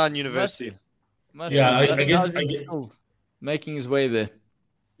 online university. must Yeah, be. I think guess- Arjun's I guess- still making his way there.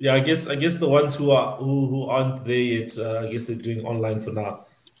 yeah, I guess the ones who aren't there yet, I guess they're doing online for now,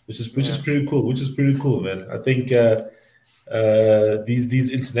 which is pretty cool. Which is pretty cool, man. I think these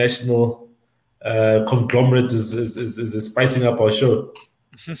international conglomerate is spicing up our show.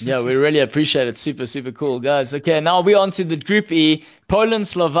 Yeah, we really appreciate it. Super, super cool, guys. Okay, now we're on to the Group E. Poland,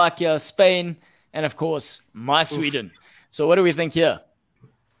 Slovakia, Spain, and of course, my Sweden. So what do we think here?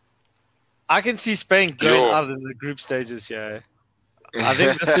 I can see Spain going Yo. out in the group stages here. I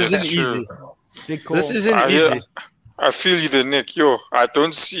think this isn't That's true. easy. Big call. This isn't easy. I feel you there, Nick. I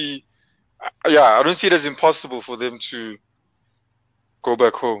don't see it as impossible for them to go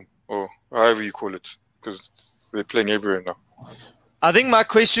back home or however you call it, because they're playing everywhere now. I think my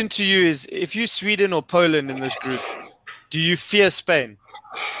question to you is, if you're Sweden or Poland in this group, do you fear Spain,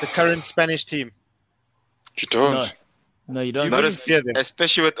 the current Spanish team? You don't. No. No, you You don't. Not wouldn't as- fear them.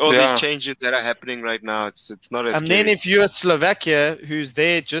 Especially with all Yeah. these changes that are happening right now, it's not as And scary. then if you're Slovakia, who's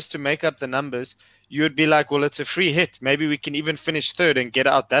there just to make up the numbers, you would be like, well, it's a free hit. Maybe we can even finish third and get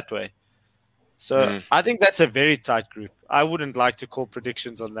out that way. So I think that's a very tight group. I wouldn't like to call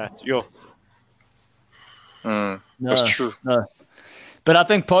predictions on that. No, That's true. no. But I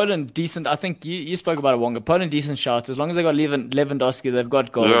think Poland, decent. I think you spoke about it, Wonga. Poland, decent shots. As long as they got Lewandowski, they've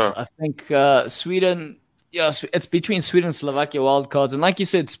got goals. Yeah. I think Sweden, it's between Sweden and Slovakia wild cards. And like you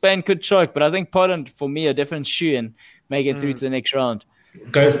said, Spain could choke. But I think Poland, for me, a different shoe and make it through to the next round.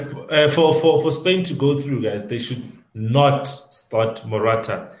 Guys, for Spain to go through, guys, they should not start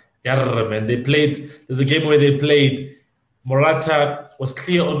Morata. Yarra, man. There's a game where they played. Morata was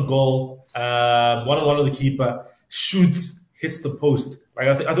clear on goal. One of the keeper shoots, hits the post. Like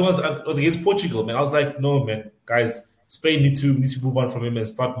I think it was against Portugal, man. I was like, no, man, guys, Spain need to move on from him and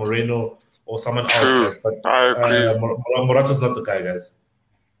start Moreno or someone True. else. Guys. But I agree. Morata's not the guy, guys.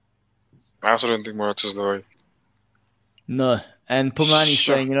 I also don't think Morata's the way. No. And Pumani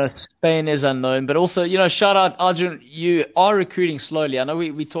Sure. saying, Spain is unknown. But also, shout out, Arjun, you are recruiting slowly. I know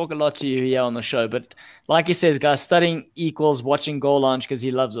we talk a lot to you here on the show, but like he says, guys, studying equals watching Goal Lounge because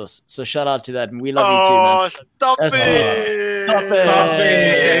he loves us. So shout out to that. And we love you too, man. Stop That's it! Stop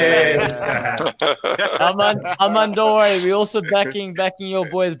it! Aman, don't worry. We're also backing your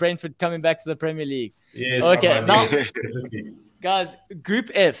boys, Brentford, coming back to the Premier League. Yes, Okay, Aman, now- yes, definitely. Guys, Group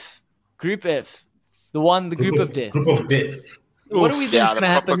F. The group of death. Group of death. What do we think is Yeah, going the to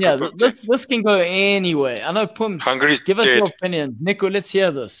happen proper here? group of This can go anywhere. I know, Pums, Hungary's give us dead. your opinion. Nico, let's hear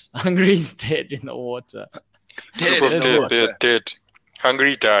this. Hungary's dead in the water. Dead Group in of the dead, water. they're dead.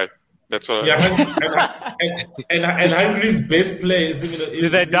 Hungary die. That's all. Yeah, and Hungary's best player is Do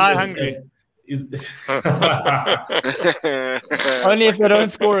they die hungry? Only if they don't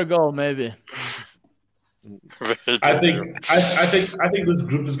score a goal, maybe. I think this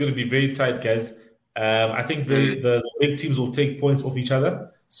group is going to be very tight, guys. I think the big teams will take points off each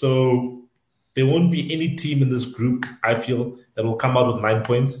other, so there won't be any team in this group, I feel, that will come out with 9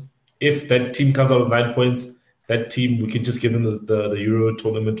 points. If that team comes out with 9 points, that team we can just give them the Euro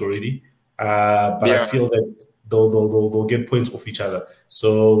tournament already. But I feel that they'll get points off each other,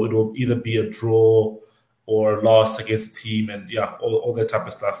 so it will either be a draw or a loss against a team, and all that type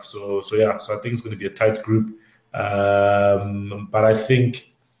of stuff. So I think it's going to be a tight group. But I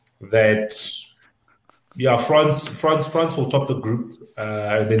think that France will top the group,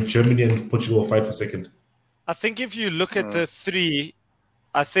 and then Germany and Portugal will fight for second. I think if you look at the three,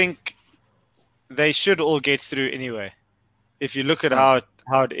 I think they should all get through anyway. If you look at how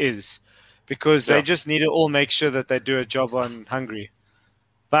it is, because they just need to all make sure that they do a job on Hungary.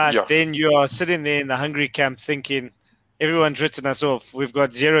 But then you are sitting there in the Hungary camp thinking, everyone's written us off. We've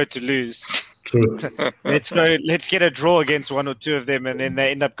got 0 to lose. True. Let's get a draw against one or two of them, and then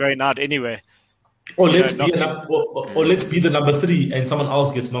they end up going out anyway. Or let's be the number 3 and someone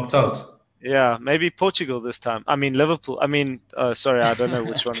else gets knocked out. Yeah, maybe Portugal this time. I mean, Liverpool. I mean, sorry, I don't know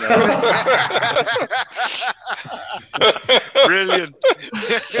which one. Brilliant.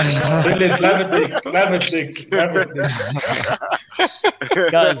 Brilliant. Love it, Nick.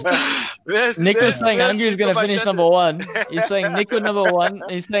 Guys, Yes, Nick was yes, saying yes. Hungary is going to Come on, finish chat. number 1. He's saying Nico number 1.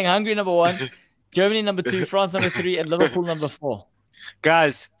 He's saying Hungary number 1, Germany number 2, France number 3, and Liverpool number 4.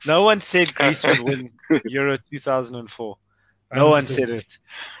 Guys, no one said Greece would win Euro 2004. No one said it.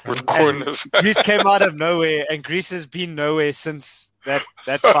 With corners. Greece came out of nowhere, and Greece has been nowhere since that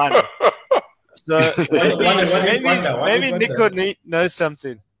final. So maybe Nico knows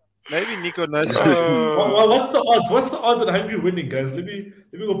something. Maybe Nico knows something. What's the odds? What's the odds of Hungary winning, guys? Let me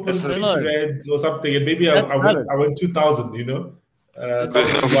go put Listen, 20 rand or something, and maybe I win 2,000. You know, Let's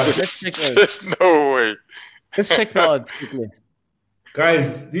check those. There's no way. Let's check the odds quickly.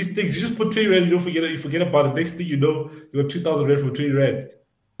 guys, these things you just put 20 rand, you don't forget it. You forget about it. Next thing you know, you got 2,000 rand for 20 rand.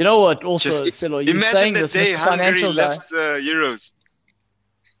 You know what? Also, Just Silo, you're Imagine saying the this day with the Hungary financial guy. lifts Euros.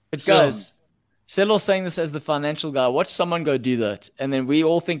 But guys, Selo's saying this as the financial guy. Watch someone go do that, and then we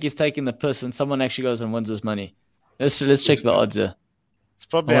all think he's taking the piss, and someone actually goes and wins his money. Let's check the odds here. It's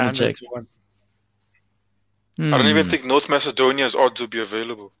probably I wanna 100 check. to 1. I don't even think North Macedonia's odds will be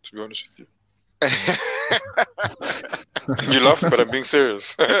available, to be honest with you. You laugh, but I'm being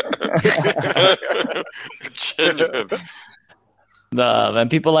serious. Genuine. Nah, man,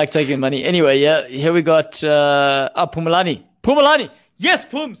 people like taking money. Anyway, yeah, here we got Pumulani. Pumulani! Yes,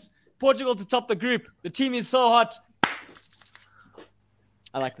 Pums! Portugal to top the group. The team is so hot.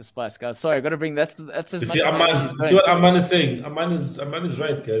 I like the spice, guys. Sorry, I got to bring that's as You much see, as see what Aman is saying. Aman is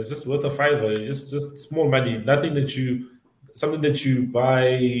right, guys. Just worth a $5. Just small money. Nothing that something that you buy.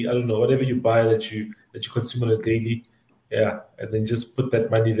 I don't know, whatever you buy that you consume on a daily. Yeah, and then just put that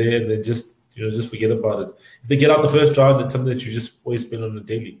money there, and then just forget about it. If they get out the first round, it's something that you just always spend on a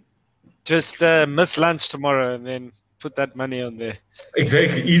daily. Just miss lunch tomorrow and then put that money on there.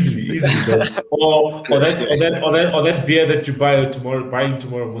 Exactly, easily. or that beer that you buying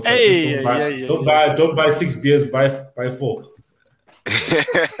tomorrow. Musa. Hey, Don't buy 6 beers. Buy 4.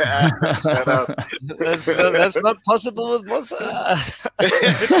 Shut up. That's not possible with Musa.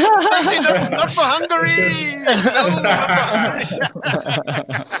 Not for Hungary. No, not for Hungary.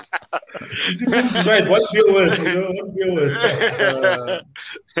 You see, that's right. One beer worth.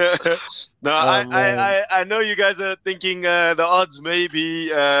 No, I know you guys are thinking the odds may be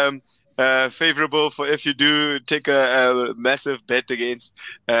favorable for if you do take a massive bet against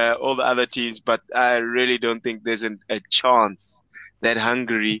all the other teams, but I really don't think there's a chance that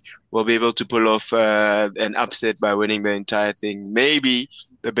Hungary will be able to pull off an upset by winning the entire thing. Maybe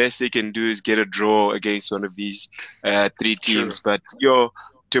the best they can do is get a draw against one of these 3 teams, but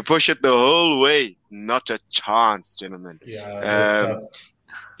to push it the whole way, not a chance, gentlemen. Yeah, that's tough.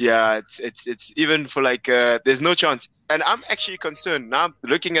 Yeah, it's even for there's no chance. And I'm actually concerned now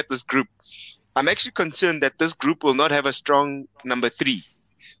looking at this group. I'm actually concerned that this group will not have a strong number 3.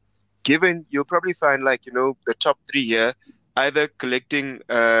 Given you'll probably find the top 3 here either collecting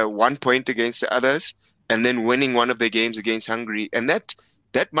 1 point against the others and then winning one of their games against Hungary, and that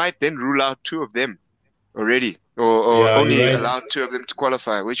might then rule out 2 of them already, or only allow 2 of them to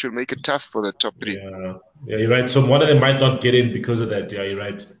qualify, which will make it tough for the top 3. Yeah, you're right. So one of them might not get in because of that. Yeah, you're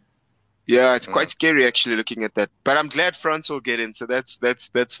right. Yeah, it's quite scary actually looking at that. But I'm glad France will get in, so that's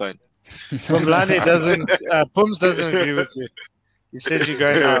fine. Pums doesn't agree with you. He says you're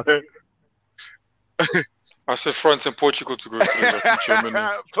going out. I said France and Portugal to go through. I think Germany.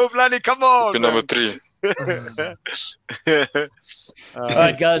 Poblani, come on! Be number 3. All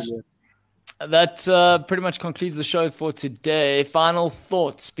right, guys. That pretty much concludes the show for today. Final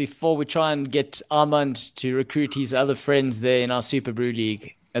thoughts before we try and get Armand to recruit his other friends there in our Super Brew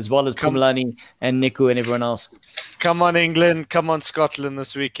League, as well as Pumulani and Niku and everyone else. Come on, England. Come on, Scotland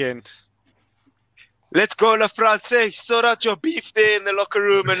this weekend. Let's go, La France. Sort out your beef there in the locker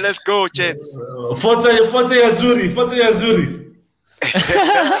room and let's go, gents. Forza Azzurri.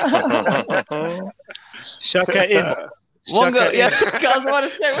 Shaka in. Wonga, yes, I was about to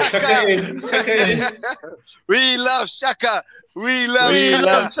say Shaka in. We love Shaka. We love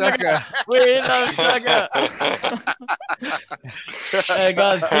Shaka. We love Shaka. Hey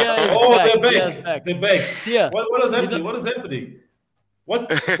guys, Dia is back. They're back. Dia. What is happening? What is happening? What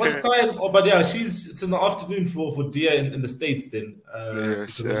time? Oh, but yeah, it's in the afternoon for Dia in the States then.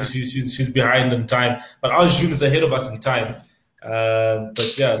 She's behind in time, but our June is ahead of us in time.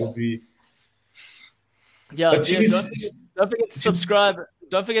 But yeah, it'll be. Yeah, don't forget to subscribe.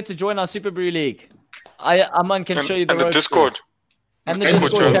 Don't forget to join our Super Brew League. Aman can show you the Discord. And the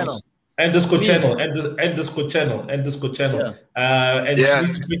Discord channel. And Discord channel, and Discord channel, and Discord channel. And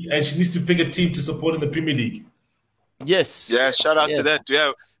she needs to pick a team to support in the Premier League. Yes. Yeah, shout out to that.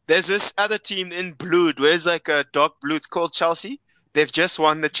 Yeah. There's this other team in blue. Where's like a dark blue? It's called Chelsea. They've just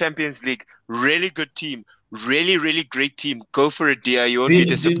won the Champions League. Really good team. Really, really great team. Go for it, Dia. You won't be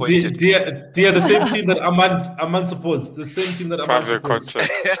disappointed. Dia, the same team that Aman supports. The same team that Aman supports.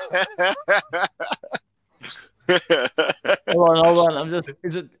 Hold on.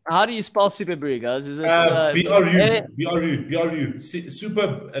 How do you spell Super Brew, guys? Is it BRU?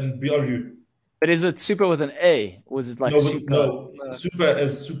 Super and BRU. But is it super with an A? Or is it like super? No, super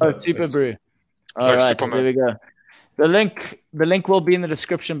as super. Oh, Super Brew. All right, so there we go. The link will be in the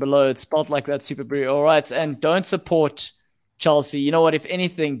description below. It's spelled like that, Super Brew. All right, and don't support Chelsea. You know what? If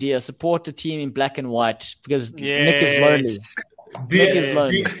anything, dear, support the team in black and white because Nick is lonely. Nick is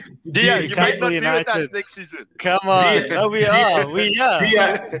lonely. Dia, you might not be with us next season. Come on. No, we are. We are.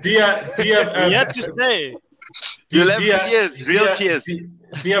 Dia, you have to stay. You'll have tears, real tears.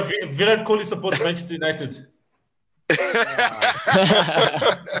 Dia, Virat Kohli supports Manchester United.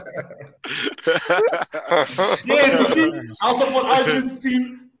 Yes, you see, I'll support Arjun's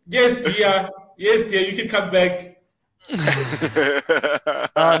team. Yes, dear, you can come back.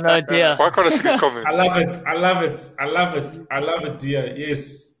 Oh no, dear. Why can't I see these comments? I love it, dear.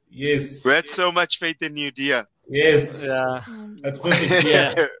 Yes. We had so much faith in you, dear. Yes. Yeah. That's perfect.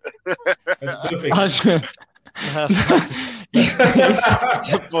 Yeah. That's perfect.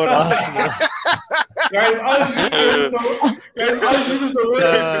 Support Arsenal. Guys, Arjun is the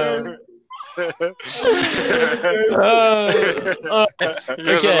worst.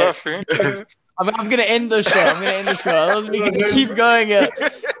 Okay. I'm going to end the show. Otherwise we can keep going here.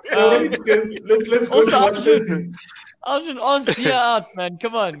 Let's go to Arjun. Arjun, ask Dia out, man.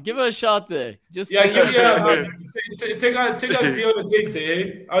 Come on, give her a shot there. Give me take out Dia on a date there,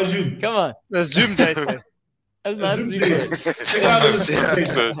 eh? Arjun. Come on. Let's Zoom date there. And on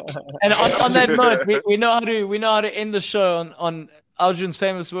that note, we know how to end the show on Arjun's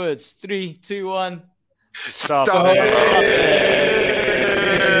famous words. 3, 2, 1. Stop.